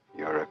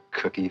 You're a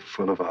cookie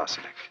full of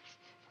arsenic.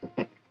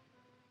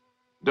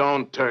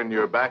 Don't turn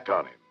your back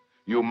on him.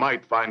 You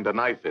might find a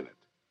knife in it.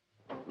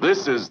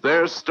 This is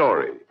their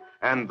story,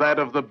 and that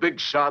of the big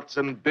shots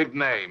and big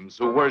names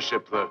who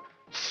worship the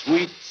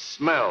sweet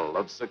smell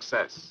of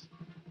success.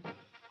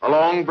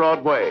 Along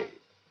Broadway,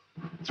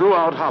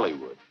 throughout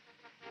Hollywood,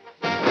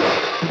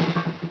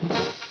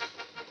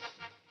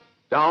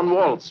 down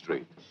Wall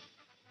Street,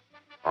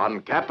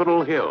 on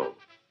Capitol Hill,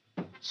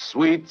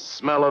 sweet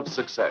smell of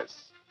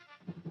success.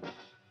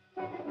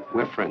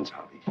 We're friends,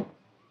 Holly.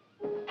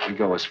 We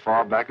go as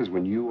far back as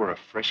when you were a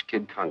fresh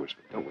kid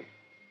congressman, don't we?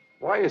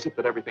 Why is it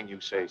that everything you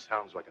say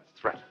sounds like a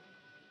threat?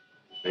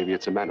 Maybe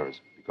it's a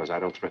mannerism, because I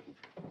don't threaten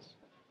friends.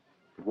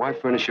 But why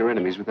furnish your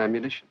enemies with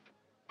ammunition?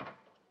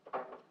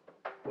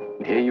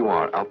 And here you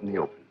are, out in the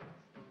open,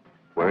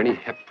 where any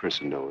hep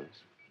person knows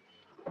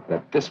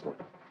that this one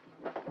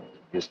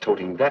is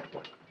toting that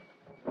one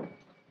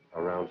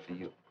around for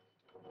you.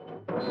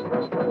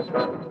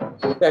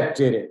 That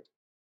did it.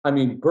 I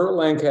mean, Burt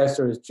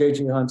Lancaster as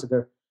J.J.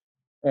 Hunsaker,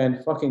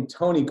 and fucking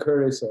Tony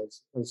Curtis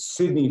as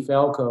Sidney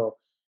Falco,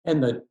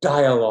 and the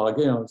dialogue,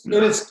 and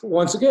it's,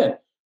 once again,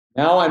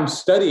 now I'm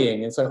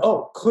studying. It's like,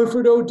 oh,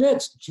 Clifford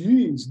Odets,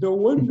 geez, no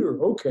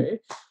wonder, okay.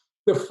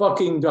 The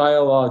fucking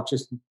dialogue,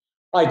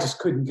 I just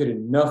couldn't get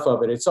enough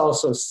of it. It's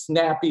also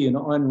snappy and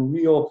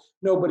unreal.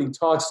 Nobody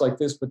talks like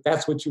this, but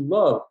that's what you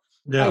love.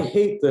 Yeah. I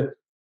hate the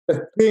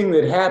thing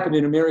that happened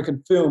in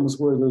American films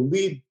where the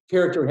lead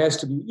character has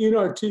to be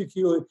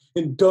inarticulate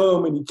and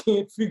dumb and he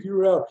can't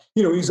figure out,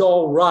 he's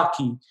all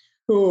Rocky.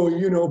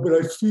 Oh, but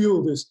I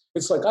feel this.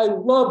 It's like, I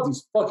love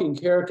these fucking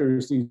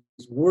characters, these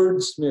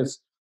wordsmiths,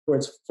 where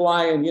it's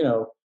flying,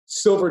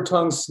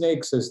 silver-tongued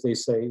snakes, as they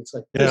say. It's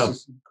like, this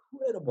is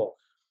incredible.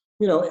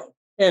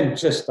 And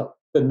just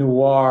the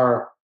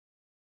noir,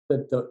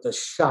 the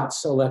shot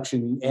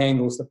selection, the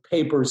angles, the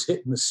papers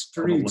hitting the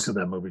streets. Look at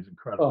that movie. It's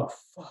incredible.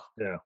 Oh, fuck.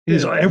 Yeah.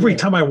 Every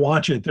time I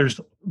watch it, there's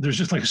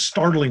just like a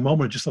startling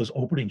moment, just those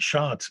opening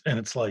shots. And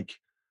it's like,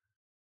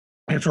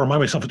 I have to remind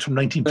myself it's from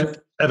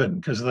 1957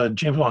 because the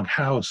James Wong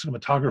House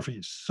cinematography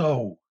is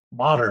so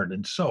modern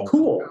and so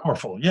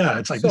powerful. Yeah,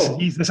 it's like this has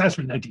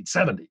to be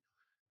 1970. It's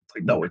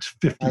like, no, it's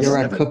 57. You're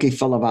a cookie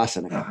full of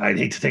arsenic. I'd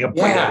hate to take a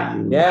bite out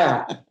of you.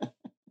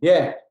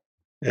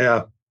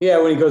 Yeah.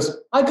 Yeah, when he goes,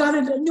 I got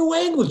a new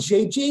angle,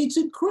 JJ. It's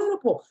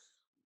incredible.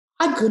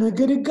 I'm going to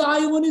get a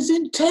guy on his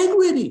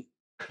integrity.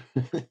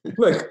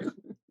 Like,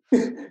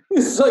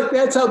 it's like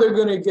that's how they're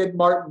going to get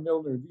Martin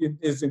Milner,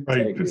 his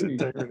integrity. Right, his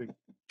integrity.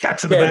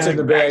 Cats in the bag,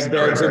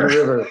 bags in the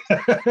river.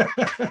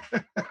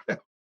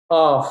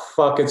 Oh,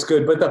 fuck, it's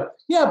good. But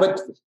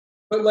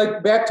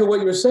like back to what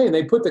you were saying,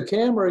 they put the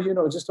camera,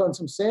 just on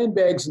some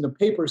sandbags and the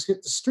papers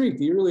hit the street,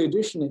 the early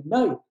edition at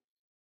night,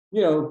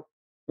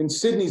 and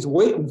Sydney's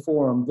waiting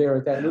for him there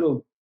at that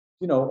little,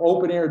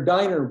 open air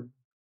diner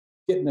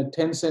getting a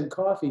 10-cent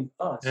coffee.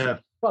 Oh,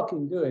 it's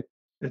fucking good.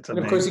 It's and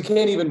of course, he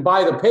can't even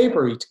buy the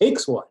paper. He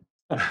takes one.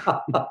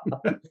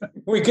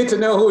 We get to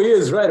know who he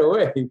is right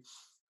away. Think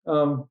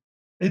about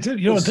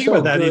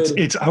that. Good.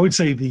 It's I would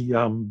say the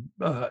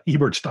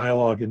Ebert's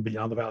dialogue in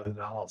Beyond the Valley of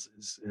the Dolls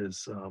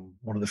is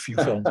one of the few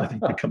films I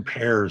think that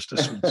compares to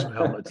Sweet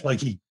Smell. It's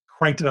like he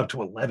cranked it up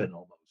to 11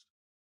 almost.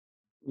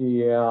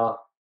 Yeah.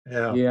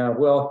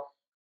 Well,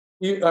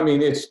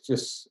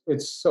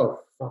 it's so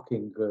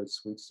fucking good.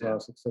 Sweet Smell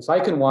of Success. I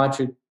can watch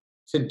it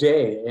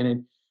today,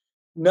 and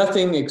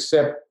nothing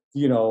except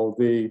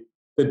the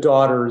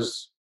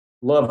daughter's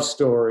love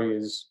story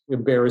is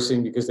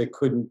embarrassing because they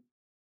couldn't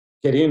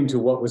get into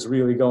what was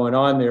really going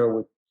on there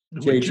with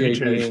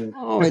JJ being.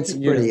 Oh, it's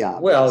pretty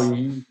obvious. Well,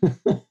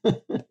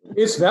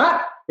 it's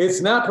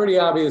not pretty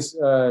obvious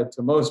to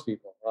most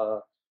people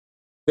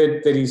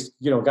that he's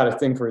got a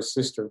thing for his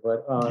sister,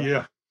 but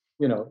it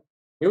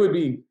would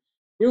be.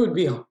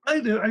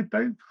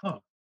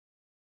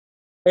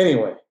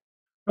 Anyway,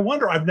 I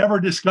wonder. I've never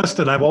discussed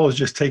it. I've always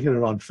just taken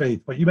it on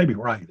faith, but you may be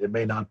right. It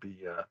may not be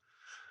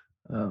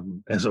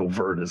as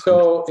overt as.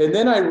 So, and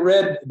then I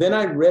read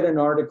an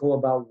article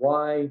about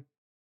why.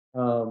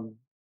 Who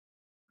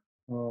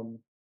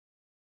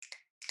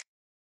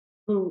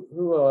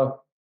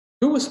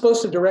was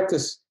supposed to direct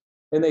this,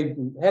 and they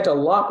had to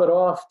lop it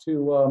off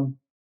to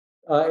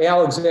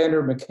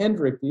Alexander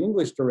McKendrick, the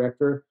English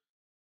director,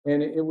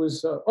 and it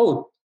was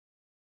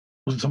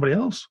was it somebody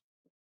else?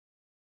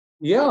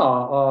 Yeah,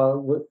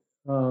 Joe,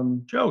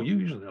 you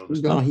usually know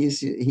this. No,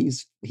 he's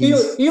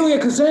Elia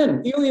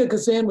Kazan. Elia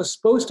Kazan was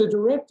supposed to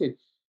direct it,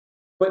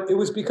 but it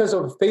was because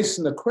of Face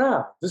in the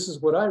Crowd. This is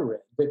what I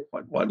read. That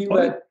what?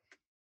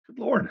 Good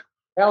Lord.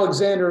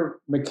 Alexander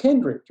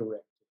McKendrick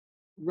directed.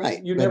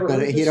 Right,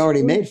 but he'd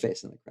already made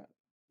Face in the Crowd.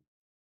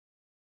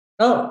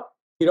 Oh,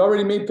 he'd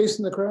already made Face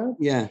in the Crowd?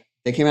 Yeah,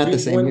 they came out the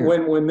same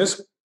year. When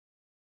this,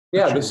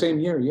 the same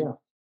year, yeah.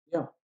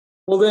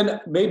 Well, then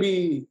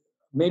maybe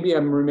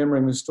I'm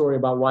remembering the story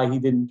about why he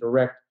didn't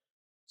direct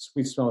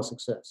Sweet Smell of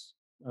Success.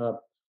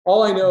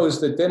 All I know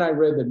is that then I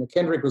read that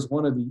McKendrick was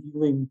one of the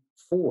Ealing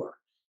Four.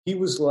 He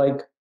was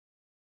like,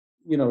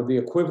 the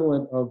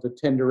equivalent of the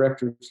 10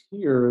 directors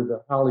here,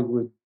 the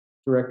Hollywood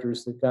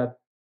directors that got,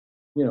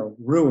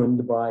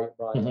 ruined by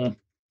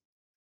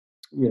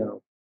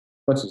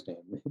what's his name?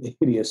 The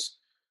hideous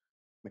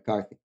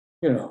McCarthy.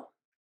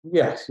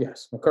 Yes,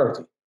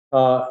 McCarthy.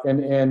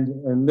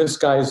 And this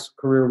guy's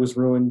career was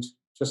ruined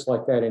just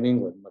like that in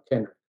England,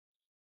 McKendrick.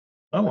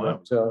 Oh wow!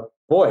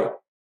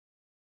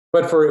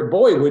 But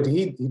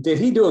did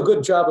he do a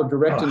good job of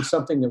directing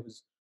something that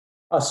was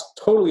a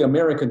totally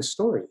American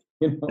story?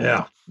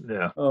 Yeah.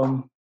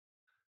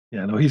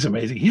 No, he's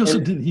amazing. He also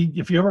did.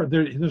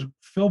 There's a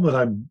film that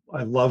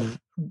I love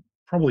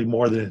probably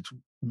more than its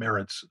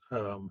merits.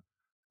 I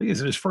think it's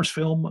his first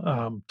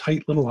film,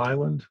 Tight Little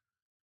Island.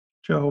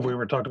 Joe, we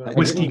were talking about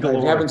Whiskey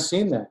Galore. I haven't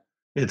seen that.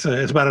 It's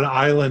about an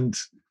island.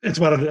 It's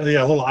about a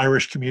little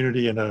Irish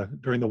community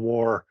during the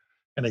war,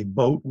 and a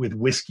boat with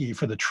whiskey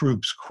for the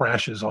troops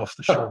crashes off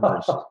the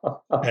shores,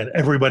 and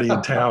everybody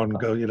in town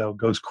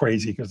goes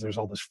crazy because there's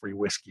all this free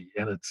whiskey,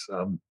 and it's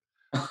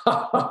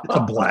a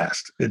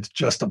blast. It's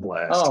just a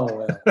blast.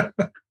 Oh,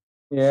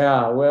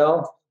 yeah.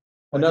 Well,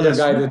 another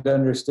guy that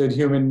understood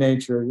human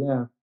nature.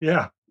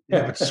 Yeah.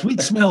 But Sweet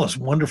Smell is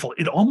wonderful.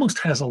 It almost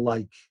has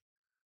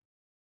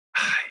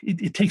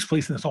it takes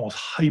place in this almost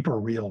hyper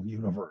real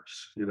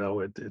universe.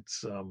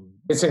 It's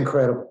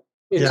incredible.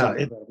 It's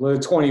incredible. The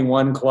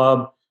 21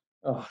 Club.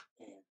 Oh,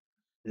 man.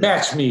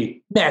 Match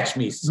me,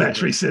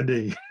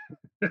 Cindy.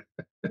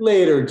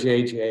 Later,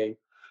 JJ.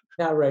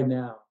 Not right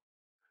now.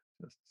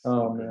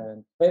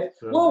 Man.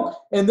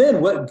 Well, and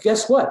then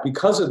guess what?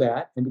 Because of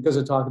that, and because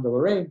of talking to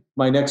Lorraine,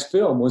 my next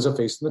film was A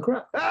Face in the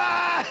Crowd.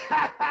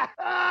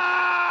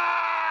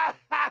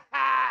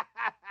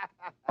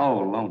 Oh,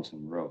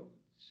 Lonesome Roads.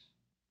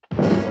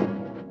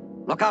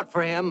 Look out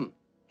for him.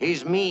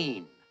 He's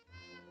mean.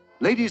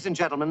 Ladies and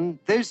gentlemen,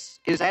 this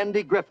is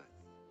Andy Griffith,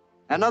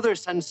 another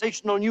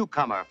sensational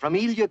newcomer from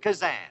Elia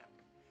Kazan,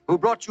 who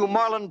brought you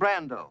Marlon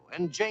Brando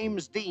and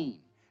James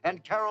Dean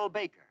and Carol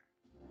Baker.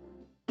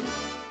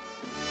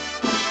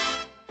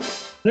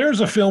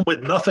 There's a film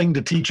with nothing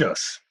to teach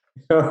us.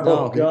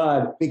 Oh,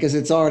 God. Because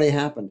it's already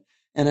happened.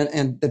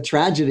 And the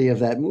tragedy of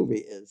that movie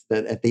is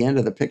that at the end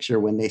of the picture,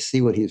 when they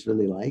see what he's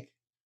really like,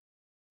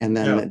 and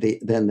then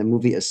the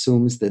movie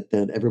assumes that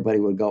everybody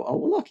would go, oh,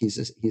 well, look, he's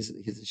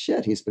a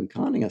shit. He's been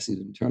conning us. He's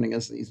been turning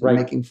us. He's been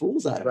making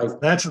fools out of us.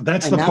 That's and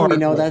the now part. We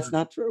know that's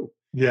not true.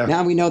 Yeah.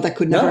 Now we know that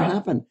could never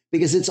happen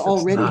because it's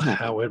already not happened.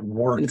 how it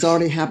works. It's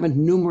already happened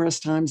numerous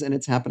times, and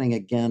it's happening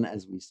again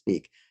as we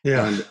speak.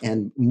 Yeah.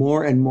 And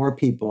more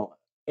people.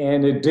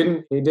 And it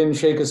didn't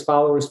shake his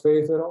followers'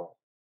 faith at all.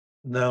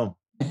 No.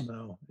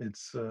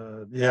 It's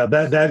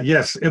that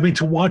yes. I mean,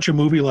 to watch a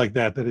movie like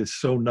that is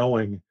so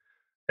knowing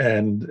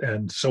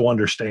and so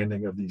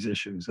understanding of these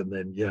issues, and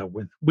then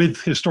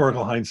with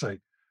historical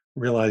hindsight,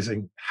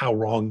 realizing how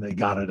wrong they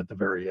got it at the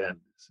very end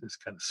is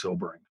kind of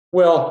sobering.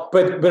 Well,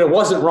 but it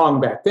wasn't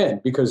wrong back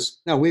then because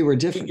no, we were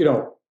different.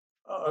 Joe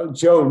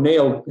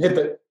hit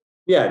the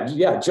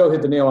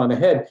nail on the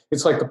head.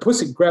 It's like the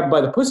pussy grabbed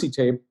by the pussy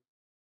tape.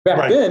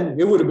 Back then,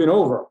 it would have been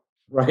over,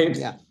 right?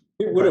 Yeah,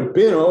 it would have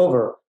been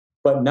over,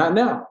 but not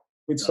now.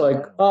 It's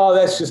like, oh,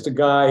 that's just a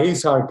guy.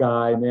 He's our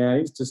guy, man.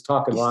 He's just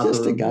talking. He's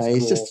just a guy.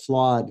 He's just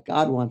flawed.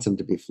 God wants him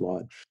to be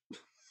flawed.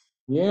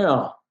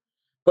 Yeah,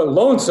 but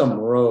Lonesome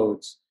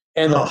Roads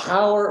and the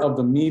power of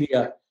the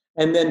media,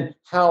 and then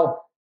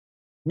how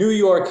New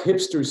York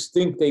hipsters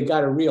think they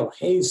got a real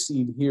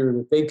hayseed here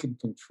that they can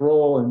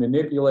control and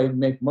manipulate and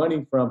make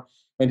money from,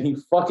 and he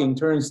fucking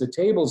turns the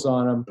tables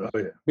on them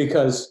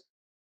because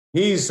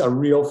he's a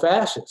real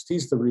fascist.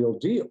 He's the real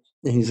deal.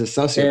 And he's a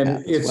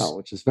sociopath as well,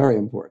 which is very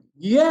important.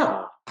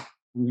 Yeah.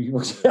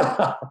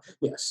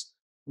 Yes.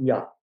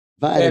 Yeah.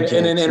 And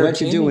an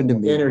what you doing to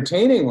me?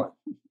 Entertaining one.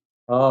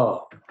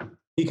 Oh,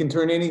 he can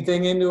turn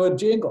anything into a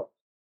jingle.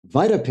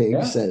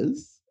 Vitapig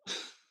says.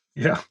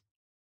 Yeah.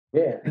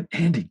 Yeah. And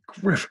Andy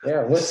Griffith.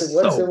 Yeah.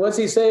 What's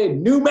he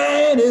saying? New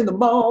man in the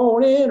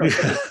morning. Or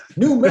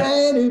new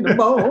man in the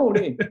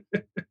morning.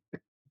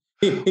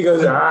 He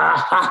goes,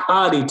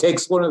 and he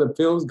takes one of the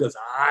pills, goes,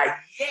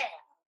 yeah.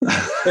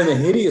 And the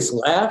hideous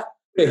laugh,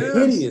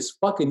 hideous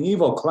fucking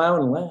evil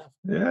clown laugh.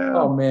 Yeah.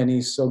 Oh, man,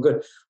 he's so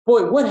good.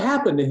 Boy, what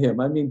happened to him?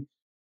 I mean,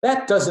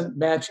 that doesn't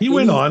match. He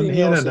went on.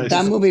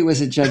 That movie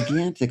was a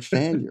gigantic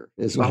failure,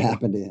 is what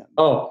happened to him.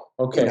 Oh,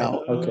 okay.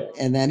 Okay.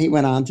 And then he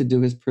went on to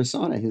do his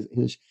persona. He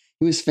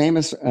was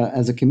famous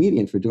as a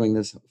comedian for doing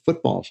this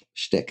football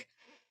shtick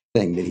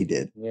thing that he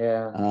did.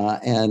 Yeah.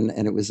 And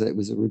it was a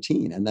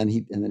routine. And then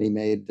he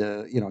made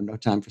No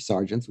Time for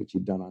Sergeants, which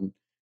he'd done on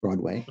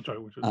Broadway. That's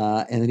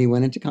right. And then he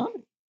went into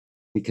comedy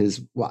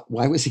because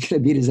why was he going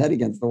to beat his head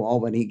against the wall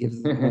when he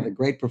gives one of the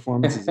great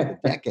performances of the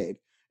decade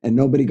and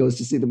nobody goes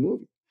to see the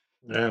movie?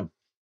 Yeah.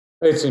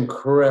 It's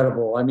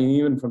incredible. I mean,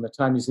 even from the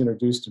time he's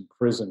introduced in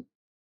prison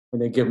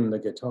and they give him the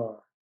guitar.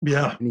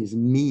 Yeah. And he's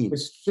mean.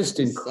 It's just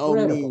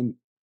incredible. So mean.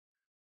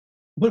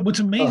 But what's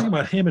amazing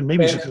about him, and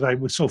maybe it's because I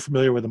was so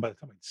familiar with him by the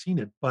time I'd seen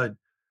it, but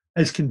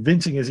as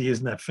convincing as he is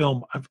in that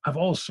film, I've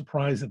always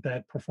surprised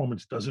that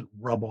performance doesn't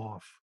rub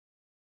off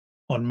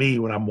on me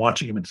when I'm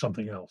watching him in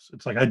something else.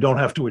 It's like I don't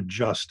have to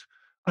adjust.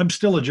 I'm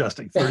still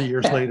adjusting 30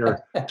 years later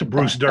to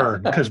Bruce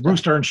Dern because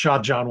Bruce Dern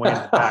shot John Wayne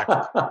in the back,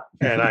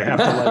 and I have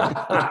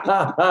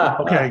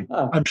to okay,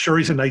 I'm sure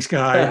he's a nice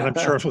guy, and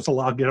I'm sure I'm supposed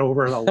to get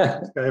over it. I'll like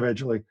this guy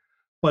eventually.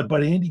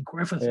 But Andy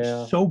Griffith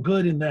is so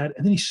good in that,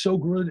 and then he's so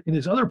good in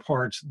his other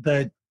parts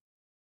that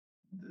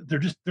they're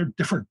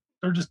different.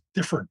 They're just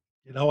different.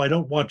 I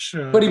don't watch.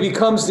 But he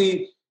becomes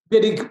the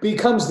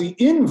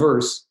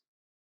inverse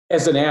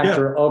as an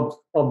actor of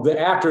the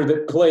actor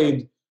that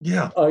played.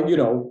 Yeah.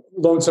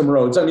 Lonesome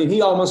Roads. I mean,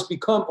 he almost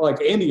become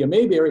like Andy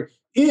Mayberry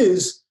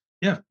is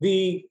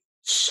the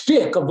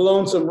shtick of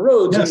Lonesome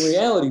Roads in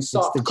reality. It's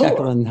the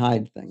Jekyll and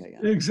Hyde thing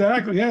again.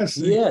 Exactly. Yes.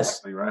 Yes.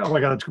 Exactly right. Oh my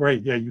God, it's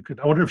great. Yeah, you could.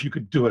 I wonder if you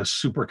could do a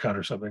supercut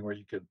or something where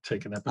you could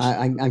take an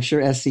episode. I'm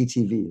sure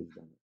SCTV has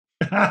done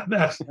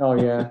it. Oh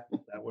yeah.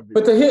 That would be.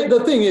 But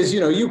the thing is,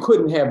 you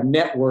couldn't have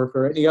Network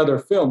or any other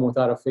film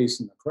without a Face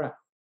in the Crowd.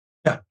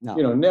 Yeah.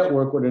 No.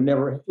 Network would have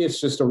never. It's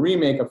just a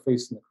remake of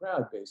Face in the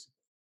Crowd, basically.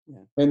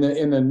 Yeah. And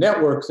in the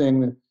Network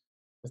thing,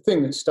 the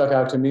thing that stuck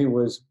out to me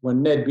was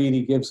when Ned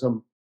Beatty gives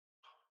him.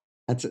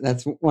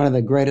 That's one of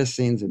the greatest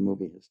scenes in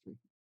movie history.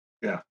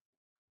 Yeah.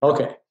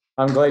 Okay,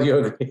 I'm glad you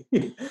agree.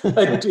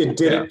 It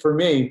did it for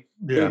me.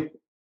 Yeah.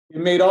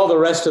 It made all the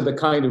rest of the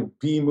kind of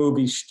B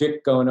movie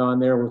shtick going on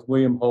there with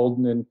William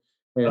Holden and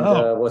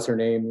what's her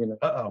name?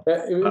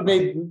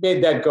 It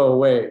made that go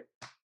away.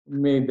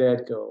 Made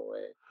that go away.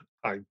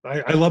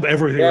 I love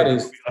everything that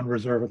is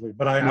unreservedly,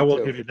 but I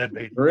will give you Ned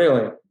Beatty.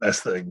 Really?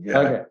 Best thing. Yeah.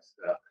 Okay.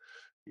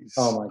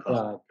 Oh my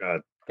God.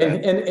 God.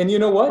 And you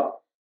know what?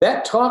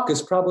 That talk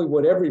is probably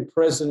what every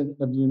president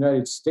of the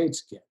United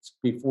States gets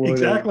before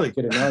they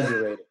get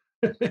inaugurated.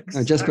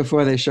 Just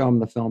before they show him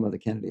the film of the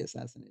Kennedy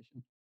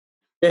assassination.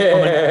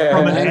 Yeah.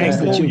 From an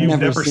angle you've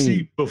never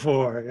seen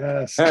before.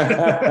 Yes.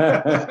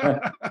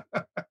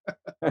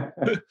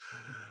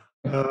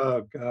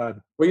 Oh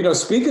God. Well,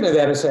 speaking of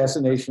that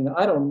assassination,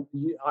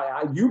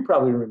 you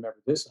probably remember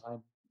this.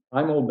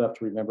 I'm old enough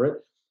to remember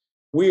it.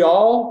 We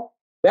all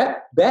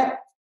that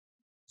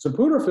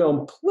Zapruder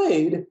film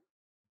played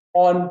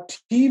on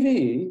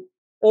TV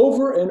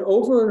over and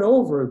over and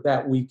over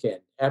that weekend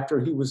after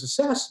he was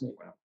assassinated.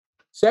 Wow.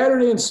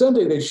 Saturday and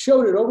Sunday, they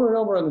showed it over and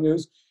over on the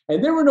news,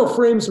 and there were no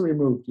frames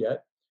removed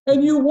yet.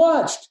 And you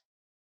watched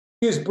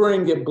his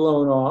brain get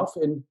blown off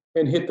and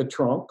hit the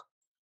trunk.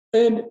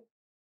 And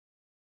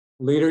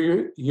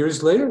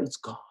years later, it's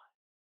gone.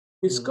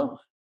 It's gone.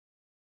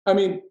 I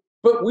mean,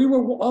 but we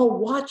were all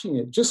watching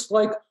it. Just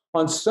like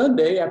on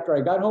Sunday, after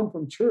I got home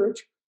from church,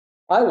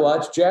 I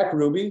watched Jack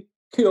Ruby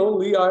kill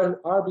Lee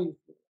Harvey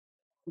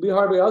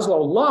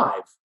Oswald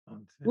live.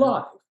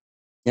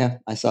 Yeah,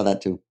 I saw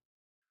that too.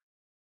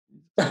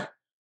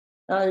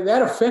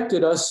 That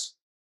affected us,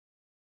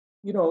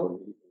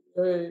 indelibly.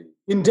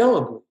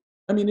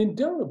 I mean,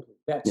 indelibly.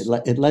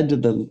 It led to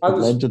the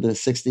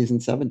 60s and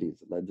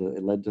 70s.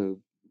 It led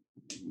to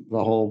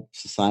the whole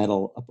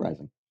societal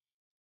uprising.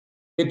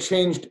 It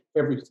changed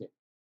everything.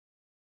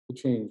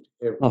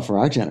 Well, for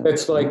our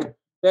generation.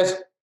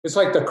 It's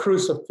like the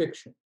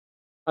crucifixion.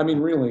 I mean,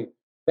 really,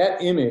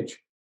 that image,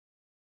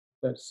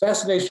 the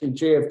assassination of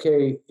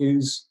JFK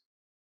is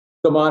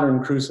the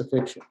modern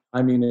crucifixion.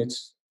 I mean,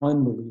 it's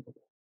unbelievable.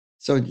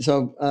 So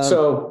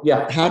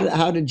yeah.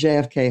 How did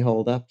JFK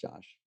hold up,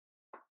 Josh?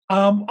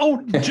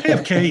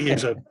 JFK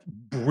is a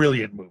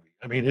brilliant movie.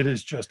 I mean, it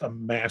is just a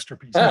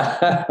masterpiece.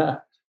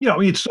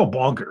 It's so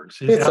bonkers.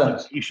 His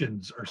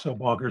allegations are so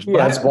bonkers.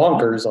 Yeah, it's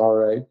bonkers, all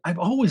right. I've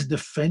always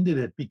defended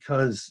it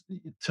because,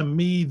 to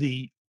me,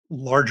 the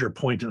larger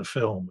point of the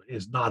film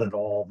is not at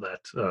all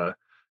that,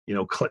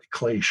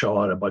 Clay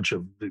Shaw and a bunch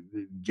of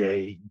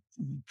gay,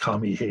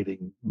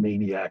 commie-hating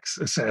maniacs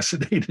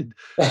assassinated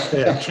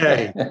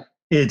JFK.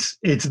 It's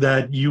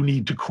that you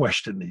need to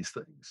question these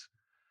things.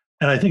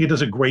 And I think it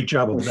does a great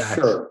job of that.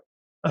 Sure.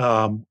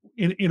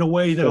 In a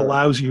way that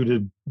allows you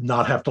to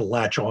not have to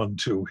latch on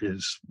to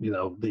his,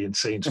 the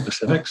insane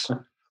specifics,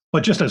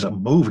 but just as a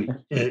movie,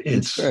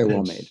 it's very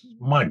well made.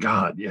 My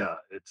God, yeah,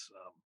 it's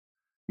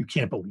you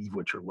can't believe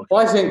what you're looking.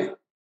 Well, I think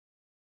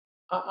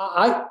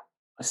I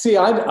see.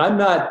 I'm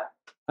not.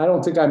 I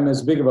don't think I'm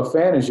as big of a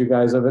fan as you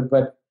guys of it,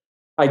 but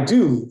I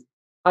do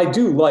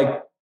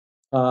like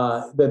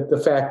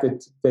the fact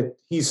that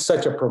he's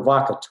such a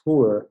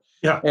provocateur.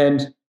 Yeah,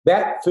 and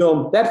that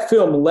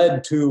film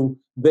led to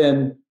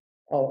then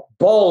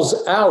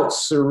balls out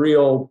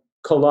surreal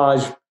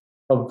collage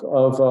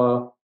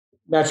of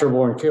Natural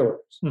Born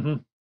Killers. Mm-hmm.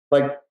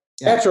 Like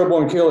Natural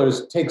Born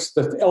Killers takes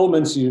the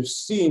elements you've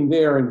seen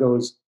there and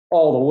goes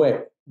all the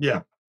way.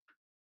 Yeah,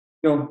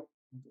 the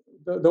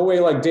way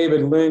like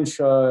David Lynch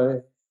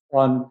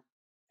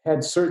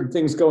had certain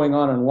things going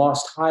on in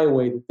Lost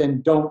Highway that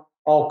then don't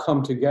all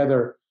come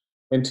together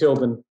until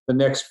the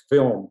next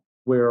film,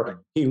 where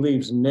he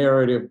leaves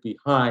narrative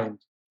behind.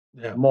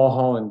 Yeah.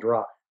 Mulholland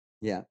Drive.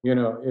 Yeah.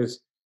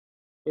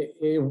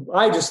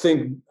 I just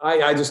think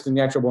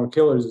Natural Born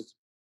Killers is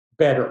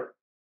better,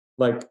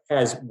 like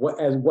as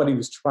what he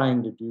was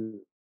trying to do.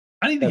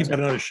 I need to give it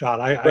another shot.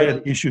 I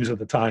had issues at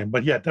the time,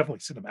 but yeah, definitely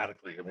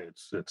cinematically. I mean,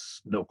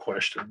 it's no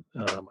question.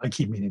 I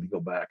keep meaning to go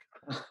back.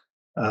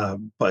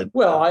 But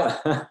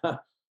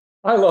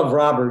I love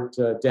Robert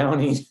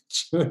Downey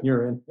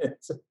Jr. in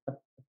it.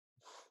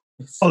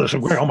 There's some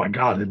great. Oh my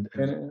God! And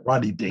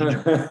Rodney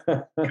Dangerfield.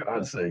 For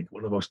God's sake,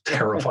 one of the most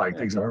terrifying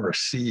things I've ever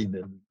seen,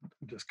 and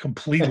just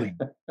completely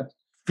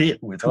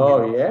fit with.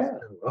 Oh yeah.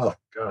 Oh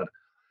God.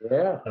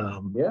 Yeah.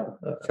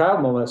 Child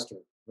molester.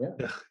 Yeah.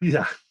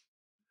 Yeah.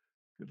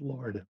 Good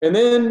Lord. And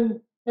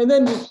then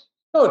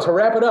to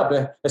wrap it up,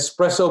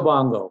 Espresso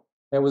Bongo.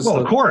 That was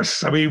of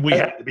course. I mean, we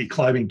had to be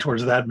climbing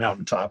towards that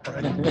mountaintop,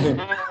 right?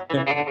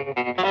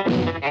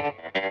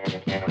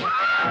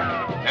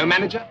 No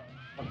manager.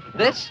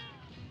 This.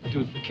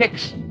 Do the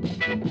kicks.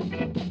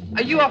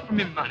 Are you offering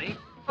me money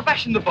for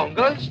bashing the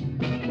bongos?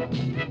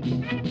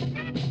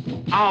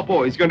 Our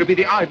boy's going to be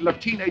the idol of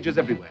teenagers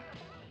everywhere.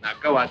 Now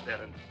go out there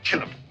and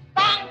kill him.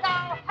 Bongo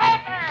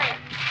Hoppers!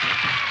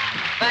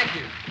 Thank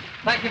you.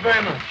 Thank you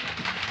very much.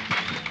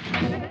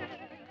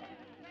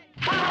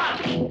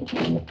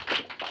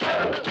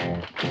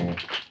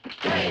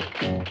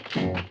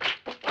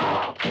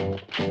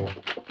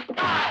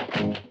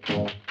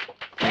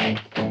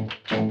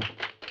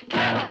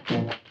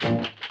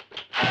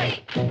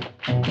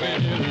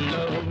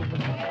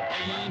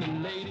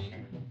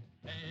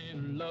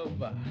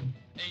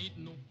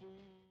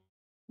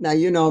 Now,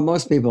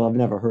 most people have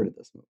never heard of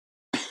this movie.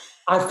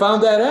 I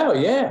found that out.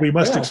 Yeah, we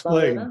must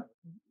explain.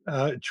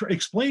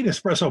 Explain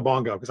Espresso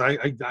Bongo, because I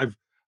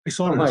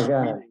saw it in a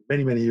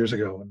screening many years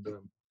ago, and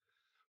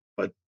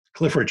but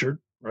Cliff Richard,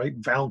 right?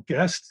 Val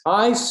Guest.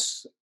 I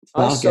saw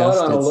it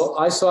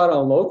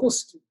on local.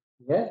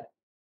 Yeah,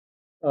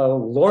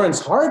 Lawrence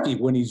Harvey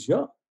when he's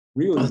young,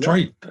 really. Oh, that's young.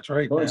 right. That's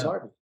right. Lawrence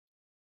Harvey,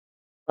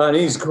 and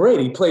he's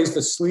great. He plays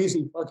the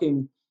sleazy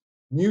fucking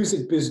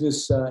music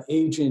business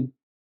agent,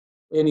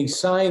 and he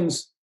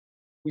signs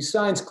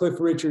Cliff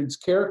Richard's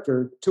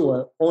character to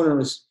an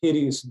onerous,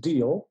 hideous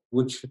deal,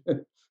 which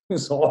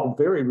is all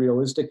very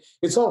realistic.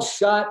 It's all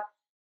shot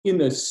in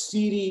the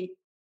seedy,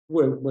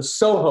 was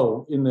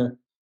Soho in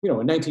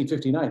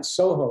 1959.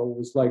 Soho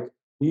was like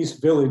the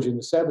East Village in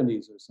the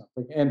 70s or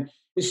something. And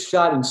it's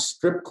shot in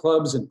strip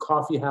clubs and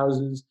coffee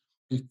houses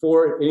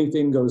before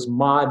anything goes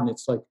mod. And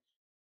it's like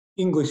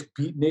English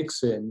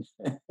beatniks and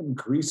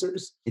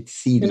greasers. It's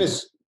seedy.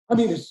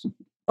 And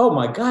oh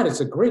my God, it's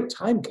a great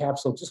time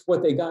capsule, just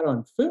what they got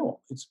on film.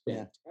 It's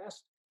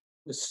fantastic.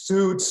 The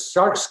suits,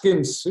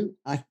 sharkskin suit.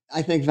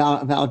 I think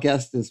Val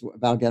Guest is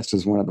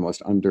one of the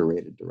most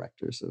underrated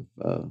directors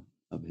of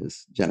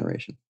his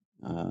generation.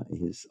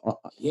 Almost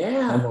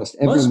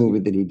every movie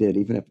that he did,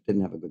 even if it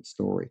didn't have a good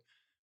story,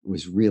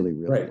 was really,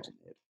 really well made.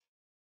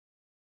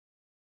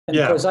 And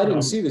of course, I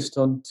didn't see this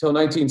till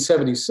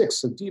 1976.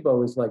 So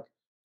Devo is like,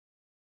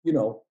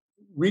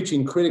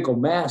 reaching critical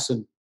mass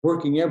and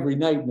working every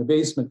night in the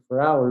basement for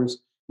hours.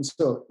 And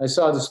so I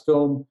saw this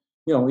film,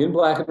 in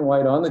black and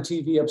white on the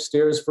TV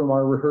upstairs from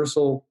our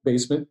rehearsal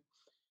basement.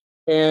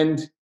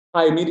 And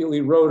I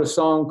immediately wrote a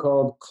song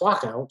called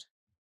Clock Out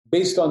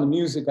based on the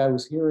music I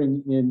was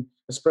hearing in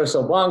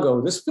Espresso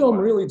Bongo. This film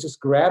really just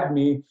grabbed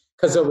me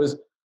because it was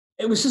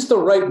just the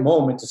right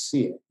moment to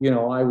see it.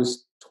 I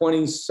was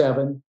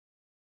 27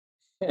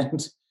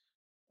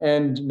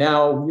 and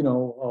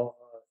now,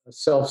 a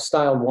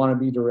self-styled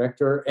wannabe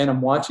director, and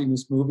I'm watching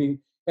this movie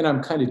and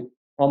I'm kind of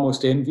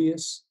almost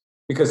envious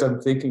because I'm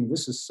thinking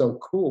this is so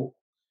cool.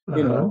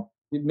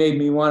 It made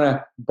me want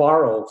to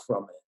borrow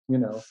from it,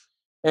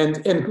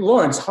 and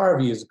Lawrence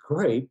Harvey is a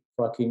great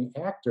fucking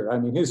actor. I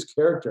mean, his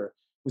character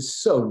is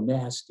so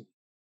nasty.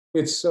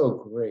 It's so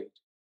great.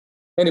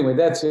 Anyway,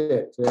 that's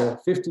it.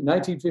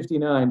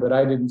 1959, but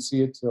I didn't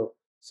see it till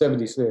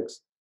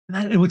 76.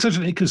 It was such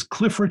because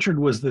Cliff Richard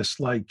was this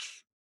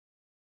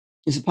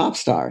he's a pop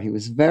star. He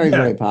was very,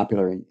 very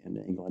popular in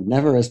England.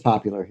 Never as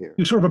popular here.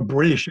 He was sort of a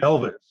British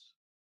Elvis,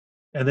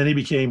 and then he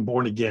became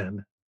Born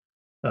Again.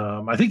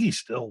 I think he's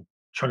still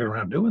chugging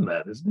around doing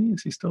that, isn't he?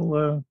 Is he still,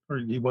 or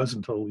he was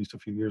until at least a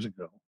few years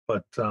ago.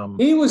 But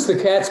he was the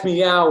cat's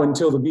meow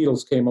until the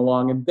Beatles came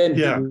along, and then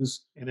he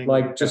was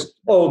like just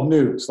old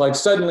news. Like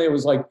suddenly it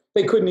was like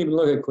they couldn't even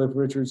look at Cliff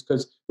Richards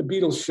because the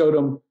Beatles showed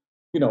him,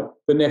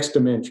 the next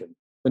dimension,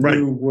 the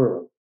new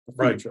world, the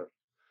future.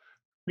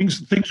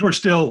 Things were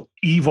still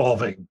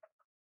evolving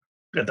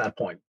at that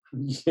point.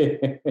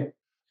 Yeah,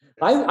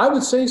 I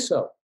would say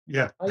so.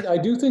 Yeah, I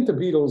do think the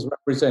Beatles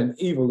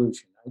represent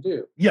evolution. I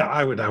do. Yeah,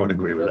 I would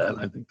agree with that.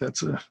 I think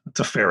that's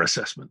a fair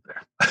assessment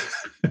there.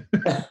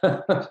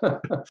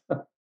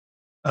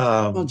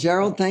 Well,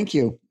 Gerald, thank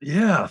you.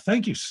 Yeah,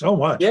 thank you so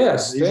much.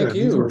 Yes, thank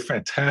you. These were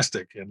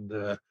fantastic, and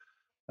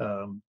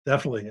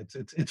definitely,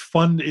 it's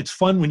fun. It's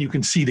fun when you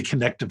can see the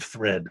connective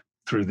thread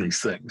through these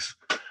things.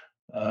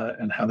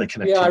 And how they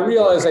connect. Yeah, I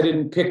realize I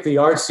didn't pick the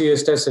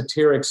artsiest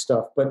esoteric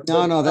stuff, but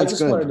no, that's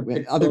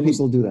good. Other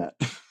people do that.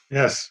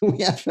 Yes,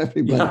 we have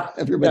everybody.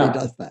 Everybody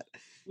does that.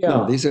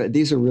 Yeah, no,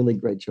 these are really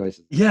great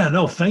choices. Yeah,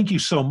 no, thank you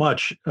so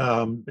much.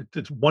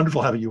 It's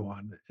wonderful having you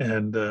on,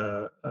 and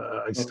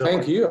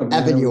thank you.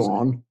 Having you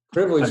on,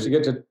 privilege to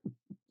get to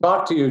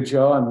talk to you,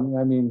 Joe.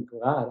 I mean,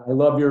 God, I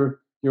love your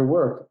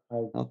work.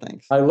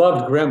 Thanks. I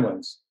loved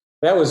Gremlins.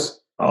 That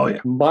was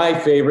my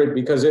favorite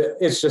because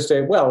it's just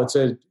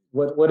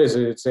what is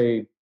it? It's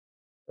a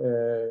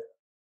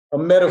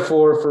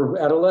metaphor for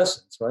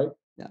adolescence, right?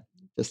 Yeah,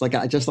 just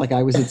like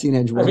I was a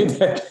teenage woman. I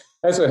mean,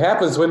 that's what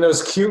happens when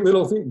those cute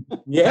little things.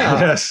 Yeah,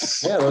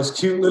 yes, yeah, those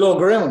cute little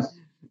gremlins.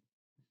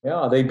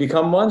 Yeah, they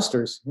become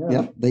monsters. Yeah.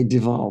 Yep, they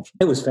devolve.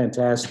 It was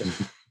fantastic.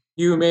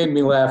 You made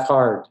me laugh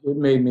hard. It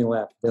made me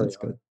laugh very hard.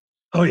 Good.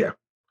 Oh yeah.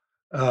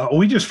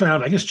 We just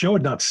found, I guess Joe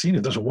had not seen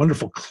it. There's a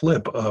wonderful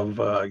clip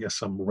of,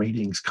 some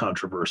ratings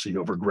controversy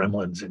over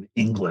Gremlins in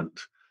England.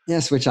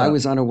 Yes, which I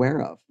was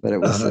unaware of, but it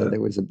was there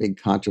was a big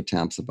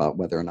contretemps about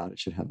whether or not it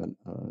should have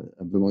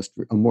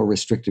a more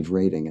restrictive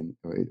rating, and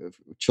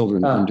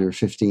children under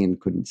 15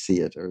 couldn't see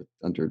it, or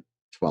under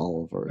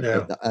 12, or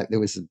there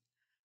was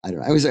I don't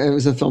know. It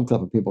was a film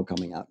club of people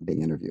coming out and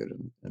being interviewed,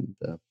 and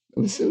it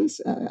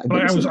was.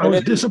 I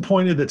was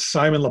disappointed that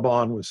Simon Le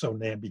Bon was so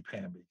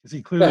namby-pamby because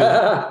he clearly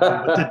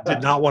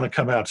did not want to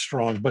come out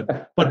strong.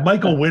 But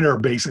Michael Winner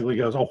basically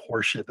goes, "Oh,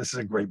 horseshit! This is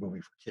a great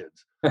movie for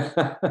kids."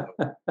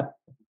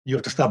 You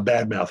have to stop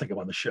bad-mouthing him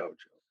on the show,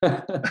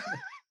 Joe.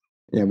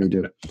 Yeah, we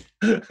do.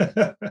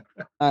 All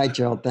right,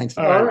 Gerald. Thanks.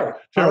 All right.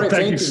 Gerald,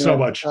 thank you so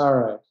much. All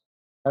right.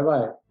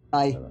 Bye-bye.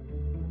 Bye.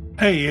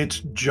 Hey, it's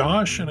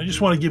Josh, and I just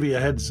want to give you a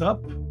heads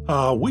up.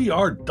 We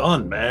are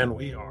done, man.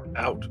 We are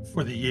out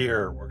for the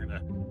year. We're going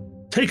to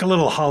take a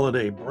little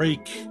holiday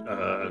break,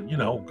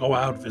 go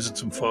out, visit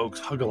some folks,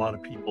 hug a lot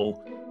of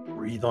people,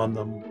 breathe on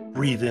them,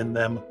 breathe in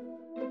them.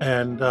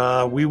 And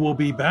we will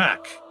be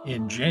back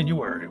in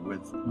January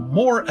with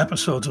more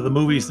episodes of The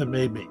Movies That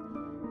Made Me.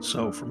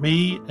 So for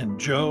me and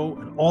Joe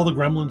and all the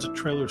gremlins at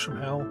Trailers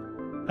from Hell,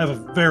 have a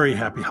very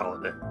happy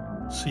holiday.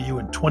 See you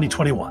in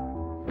 2021.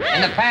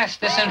 In the past,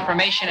 this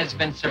information has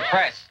been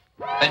suppressed,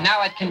 but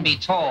now it can be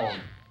told.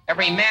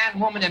 Every man,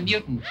 woman, and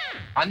mutant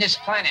on this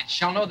planet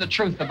shall know the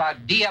truth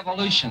about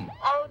de-evolution.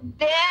 Oh,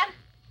 Dad,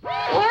 we're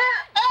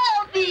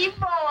all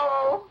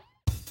Devo.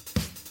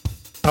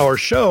 Our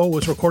show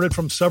was recorded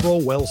from several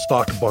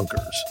well-stocked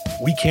bunkers.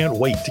 We can't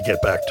wait to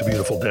get back to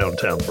beautiful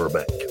downtown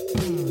Burbank.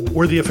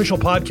 We're the official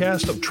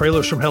podcast of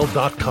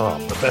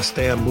trailersfromhell.com, the best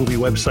damn movie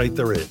website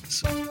there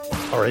is.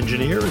 Our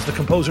engineer is the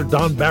composer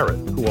Don Barrett,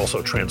 who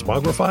also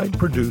transmogrified,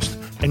 produced,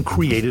 and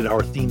created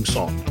our theme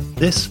song.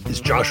 This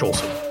is Josh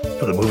Olson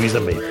for The Movies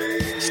That Made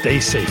Me. Stay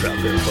safe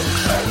out there,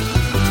 folks.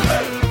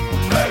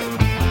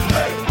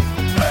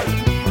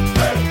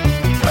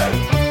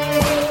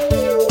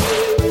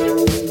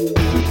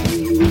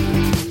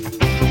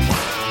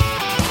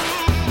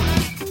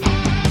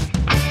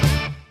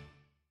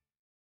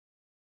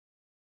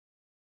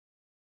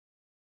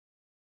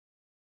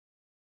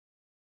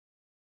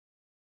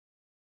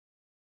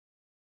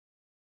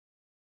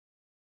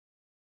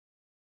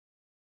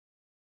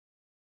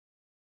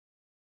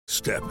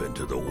 Step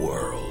into the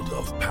world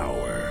of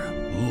power,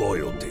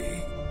 loyalty,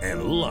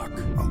 and luck.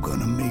 I'm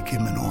gonna make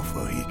him an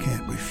offer he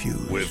can't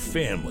refuse. With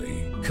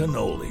family,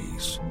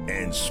 cannolis,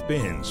 and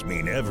spins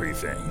mean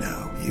everything.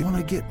 Now, you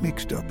wanna get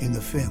mixed up in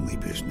the family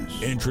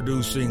business.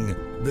 Introducing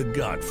The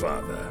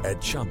Godfather at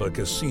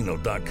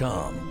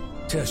ChumbaCasino.com.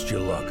 Test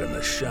your luck in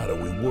the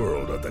shadowy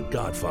world of The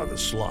Godfather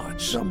slot.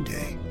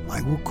 Someday,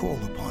 I will call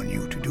upon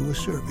you to do a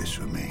service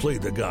for me. Play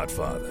The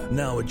Godfather,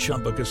 now at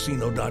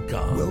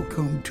ChumbaCasino.com.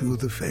 Welcome to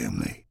the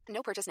family.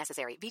 No purchase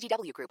necessary.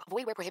 VGW Group.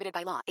 Void where prohibited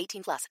by law.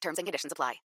 18+. Terms and conditions apply.